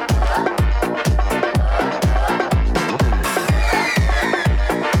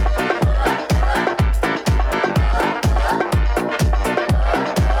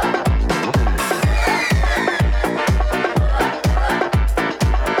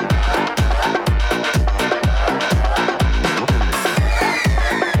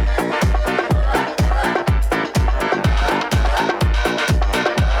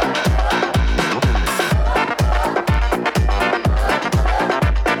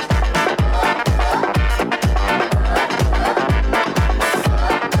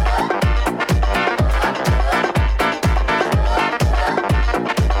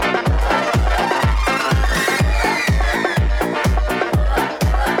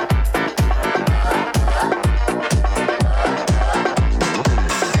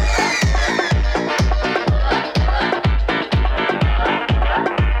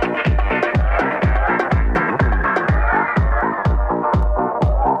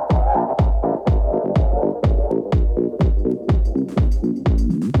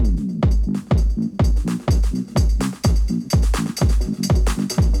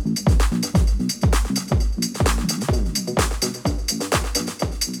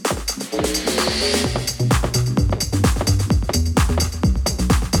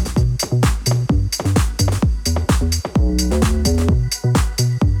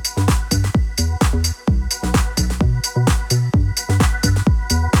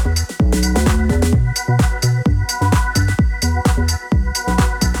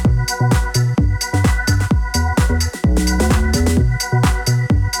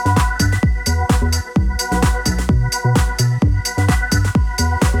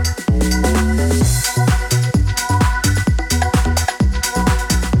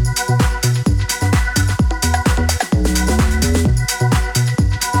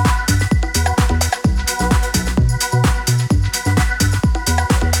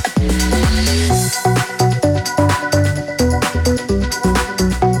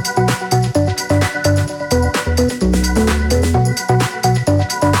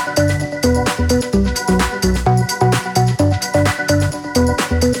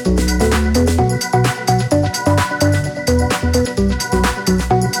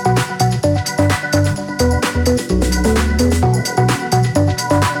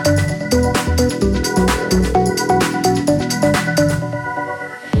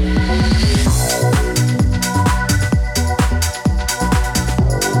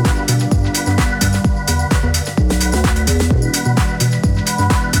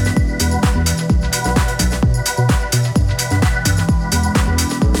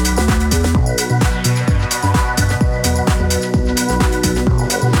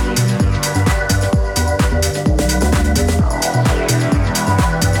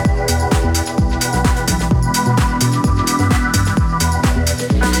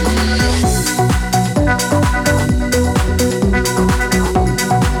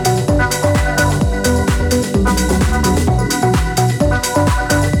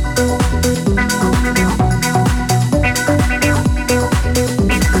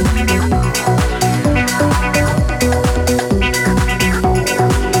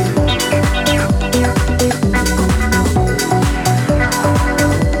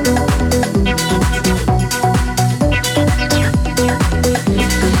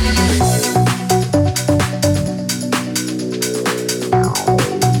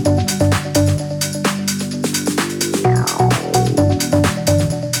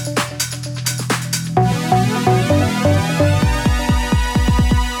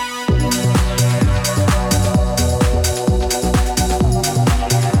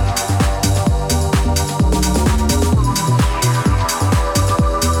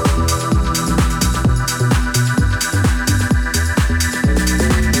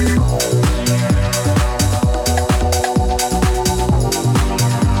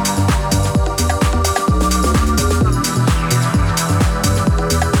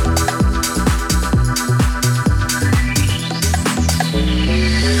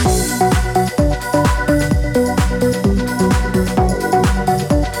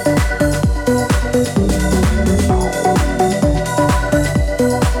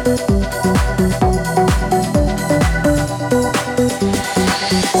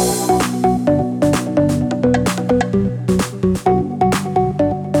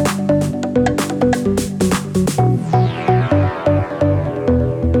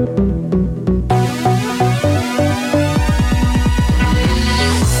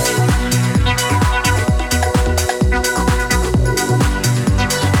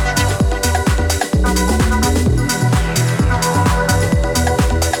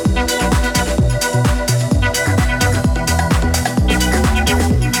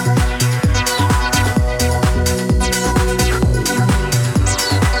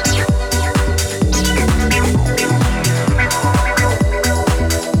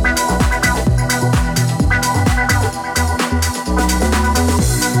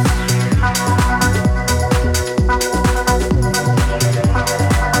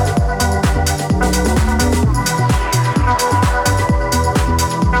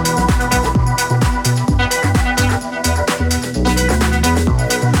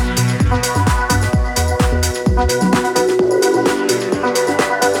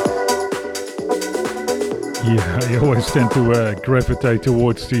 Yeah, I always tend to gravitate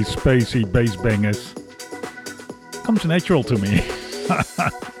towards these spacey bass bangers. Comes natural to me.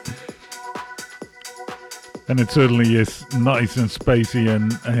 And it certainly is nice and spacey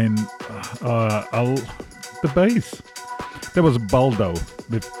and the bass. There was Baldo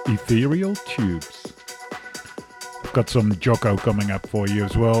with Ethereal Tubes. I've got some Jocko coming up for you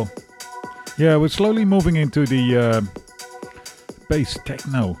as well. Yeah, we're slowly moving into the bass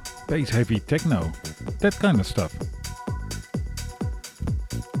techno, bass heavy techno, that kind of stuff.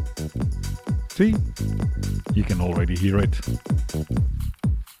 See? You can already hear it.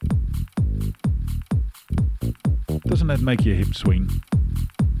 Doesn't that make your hip swing?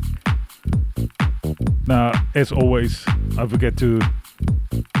 Now, as always, I forget to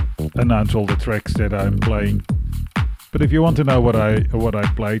announce all the tracks that I'm playing. But if you want to know what I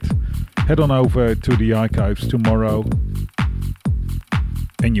played, head on over to the archives tomorrow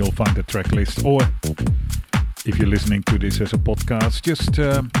and you'll find the track list. Or if you're listening to this as a podcast, just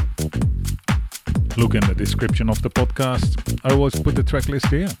look in the description of the podcast. I always put the track list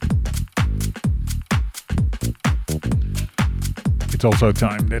here. It's also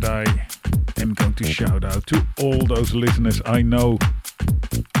time that I am going to shout out to all those listeners I know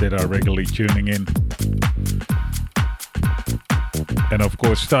that are regularly tuning in. And of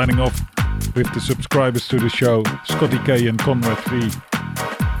course, starting off with the subscribers to the show, Scotty K and Conrad V.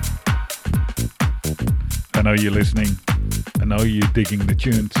 I know you're listening. I know you're digging the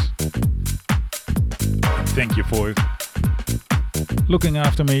tunes. Thank you for it. Looking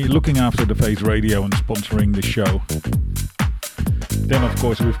after me, looking after the Face Radio and sponsoring the show. Then of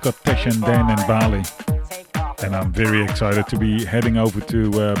course we've got Tesh and Dan in Bali. And I'm very excited to be heading over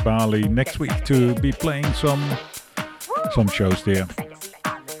to Bali next week to be playing some shows there.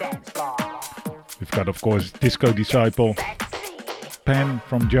 We've got of course Disco Disciple, Pan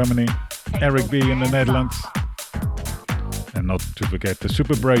from Germany, Eric B in the Netherlands. And not to forget the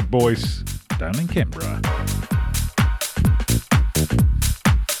Super Break Boys down in Canberra.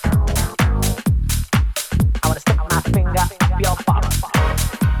 I wanna stick my finger up your bum.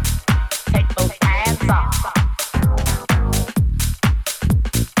 Take those hands off.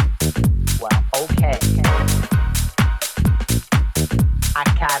 Well, okay. I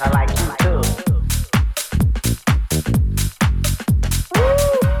kinda like you too.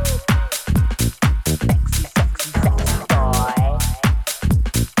 Sexy, sexy, sexy boy.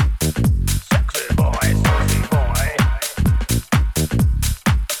 Sexy boy, sexy boy.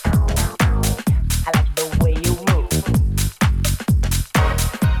 I like the way you move.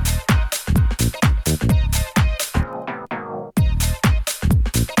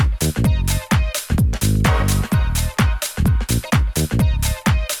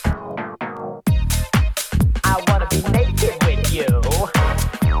 I wanna be naked with you.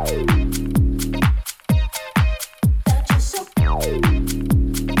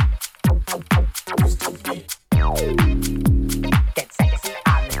 Get sexy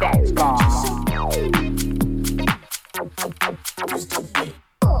on the dance floor.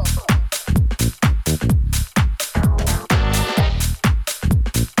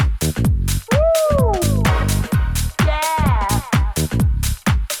 Woo! Yeah.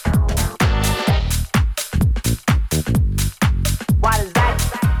 What is that?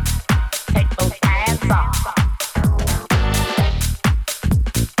 Take those hands off.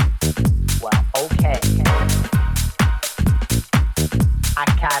 Well, okay. I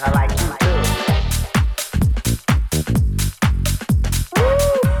kinda like you too. Woo!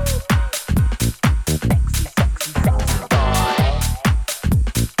 Sexy, sexy, sexy boy.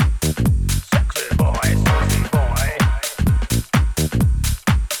 Sexy boy, sexy boy.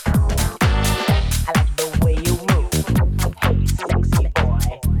 I like the way you move. Hey, sexy boy.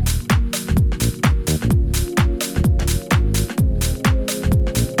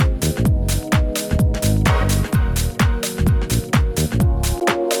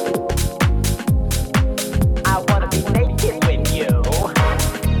 I wanna be naked with you.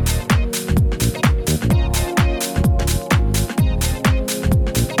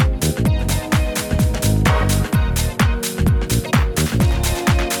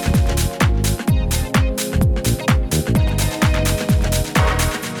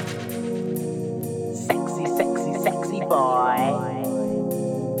 Sexy, sexy, sexy boy.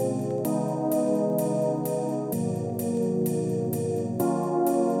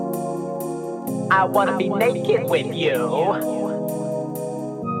 I wanna be naked with you.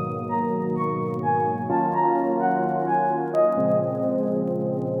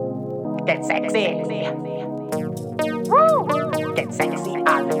 Get sexy. Woo! Get sexy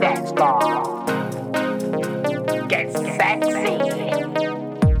on the dance floor. Get sexy.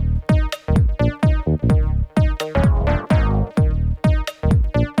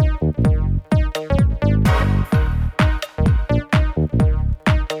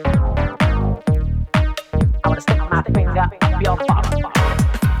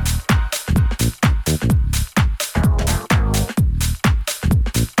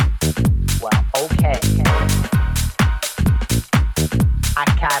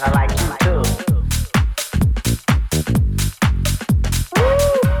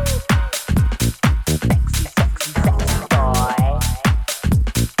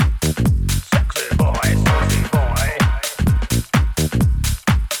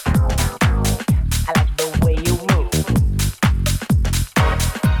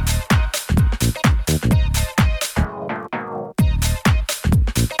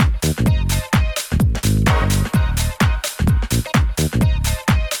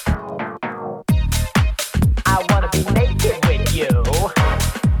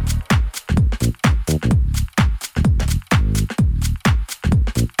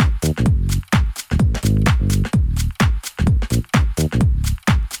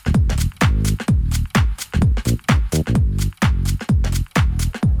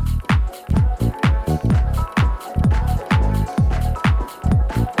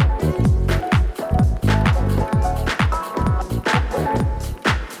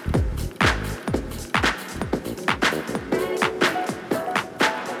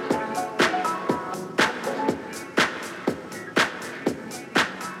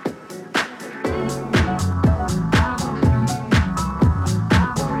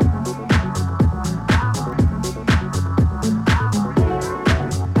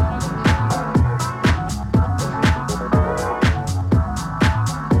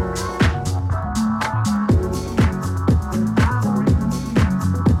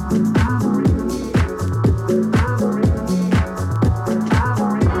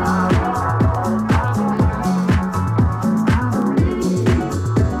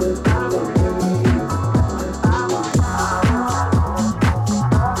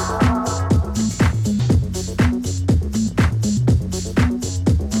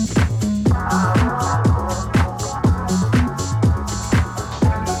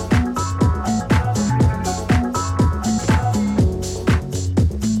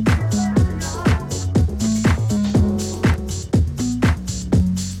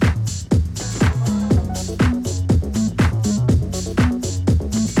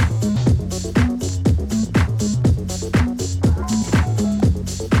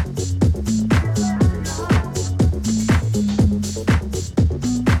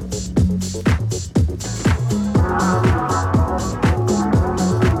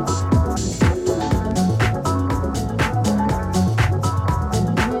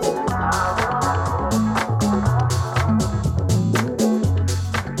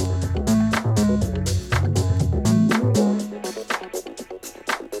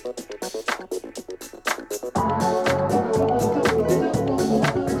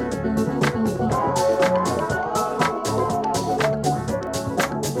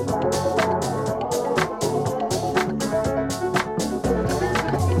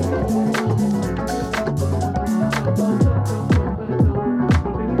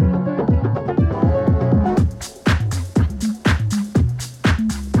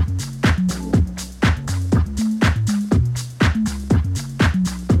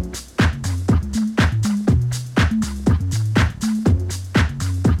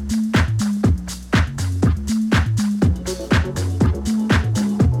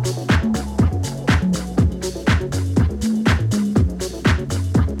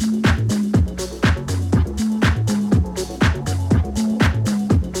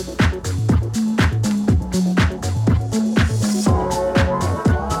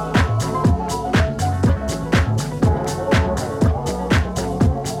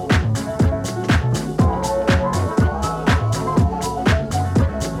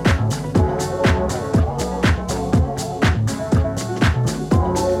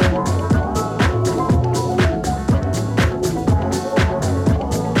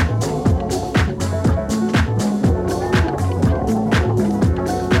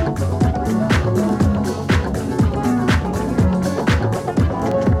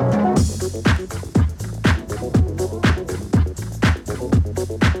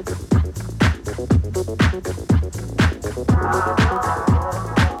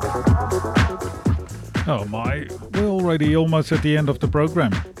 already almost at the end of the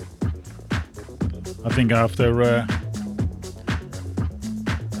program. I think after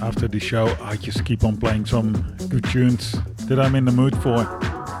the show, I just keep on playing some good tunes that I'm in the mood for.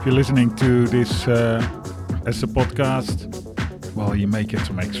 If you're listening to this as a podcast, well, you may get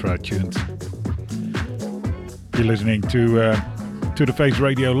some extra tunes. If you're listening to The Face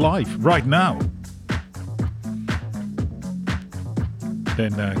Radio live right now,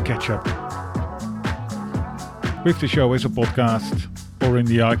 then catch up with the show as a podcast or in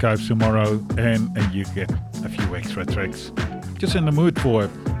the archives tomorrow, and you get a few extra tracks. Just in the mood for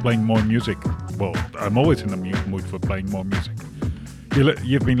playing more music. Well, I'm always in the mood for playing more music.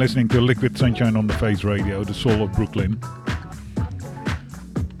 You've been listening to Liquid Sunshine on the Face Radio, the soul of Brooklyn.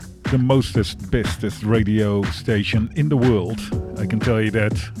 The bestest radio station in the world, I can tell you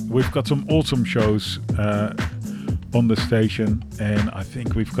that. We've got some awesome shows on the station, and I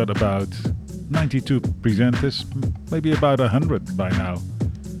think we've got about 92 presenters, maybe about 100 by now.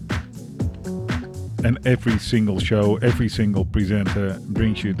 And every single show, every single presenter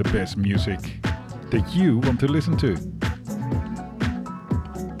brings you the best music that you want to listen to.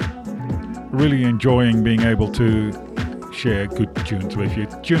 Really enjoying being able to share good tunes with you.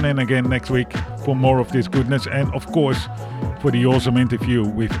 Tune in again next week for more of this goodness, and of course for the awesome interview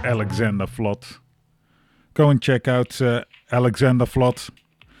with Alexander Flott. Go and check out Alexander Flott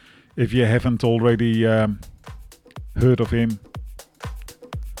if you haven't already heard of him.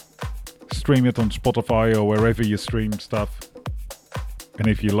 Stream it on Spotify or wherever you stream stuff. And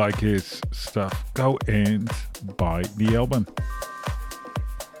if you like his stuff, go and buy the album.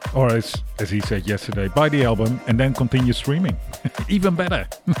 Or as he said yesterday, buy the album and then continue streaming. Even better.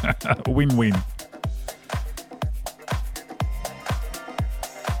 Win-win.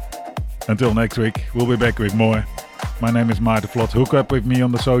 Until next week, we'll be back with more. My name is Maarten Vlot. Hook up with me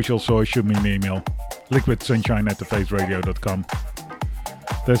on the socials or shoot me an email. liquidsunshine@thefaceradio.com.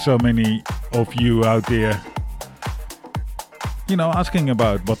 There's so many of you out there, asking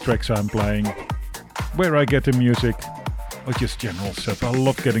about what tracks I'm playing, where I get the music, or just general stuff. I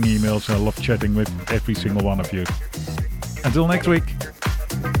love getting emails. I love chatting with every single one of you. Until next week.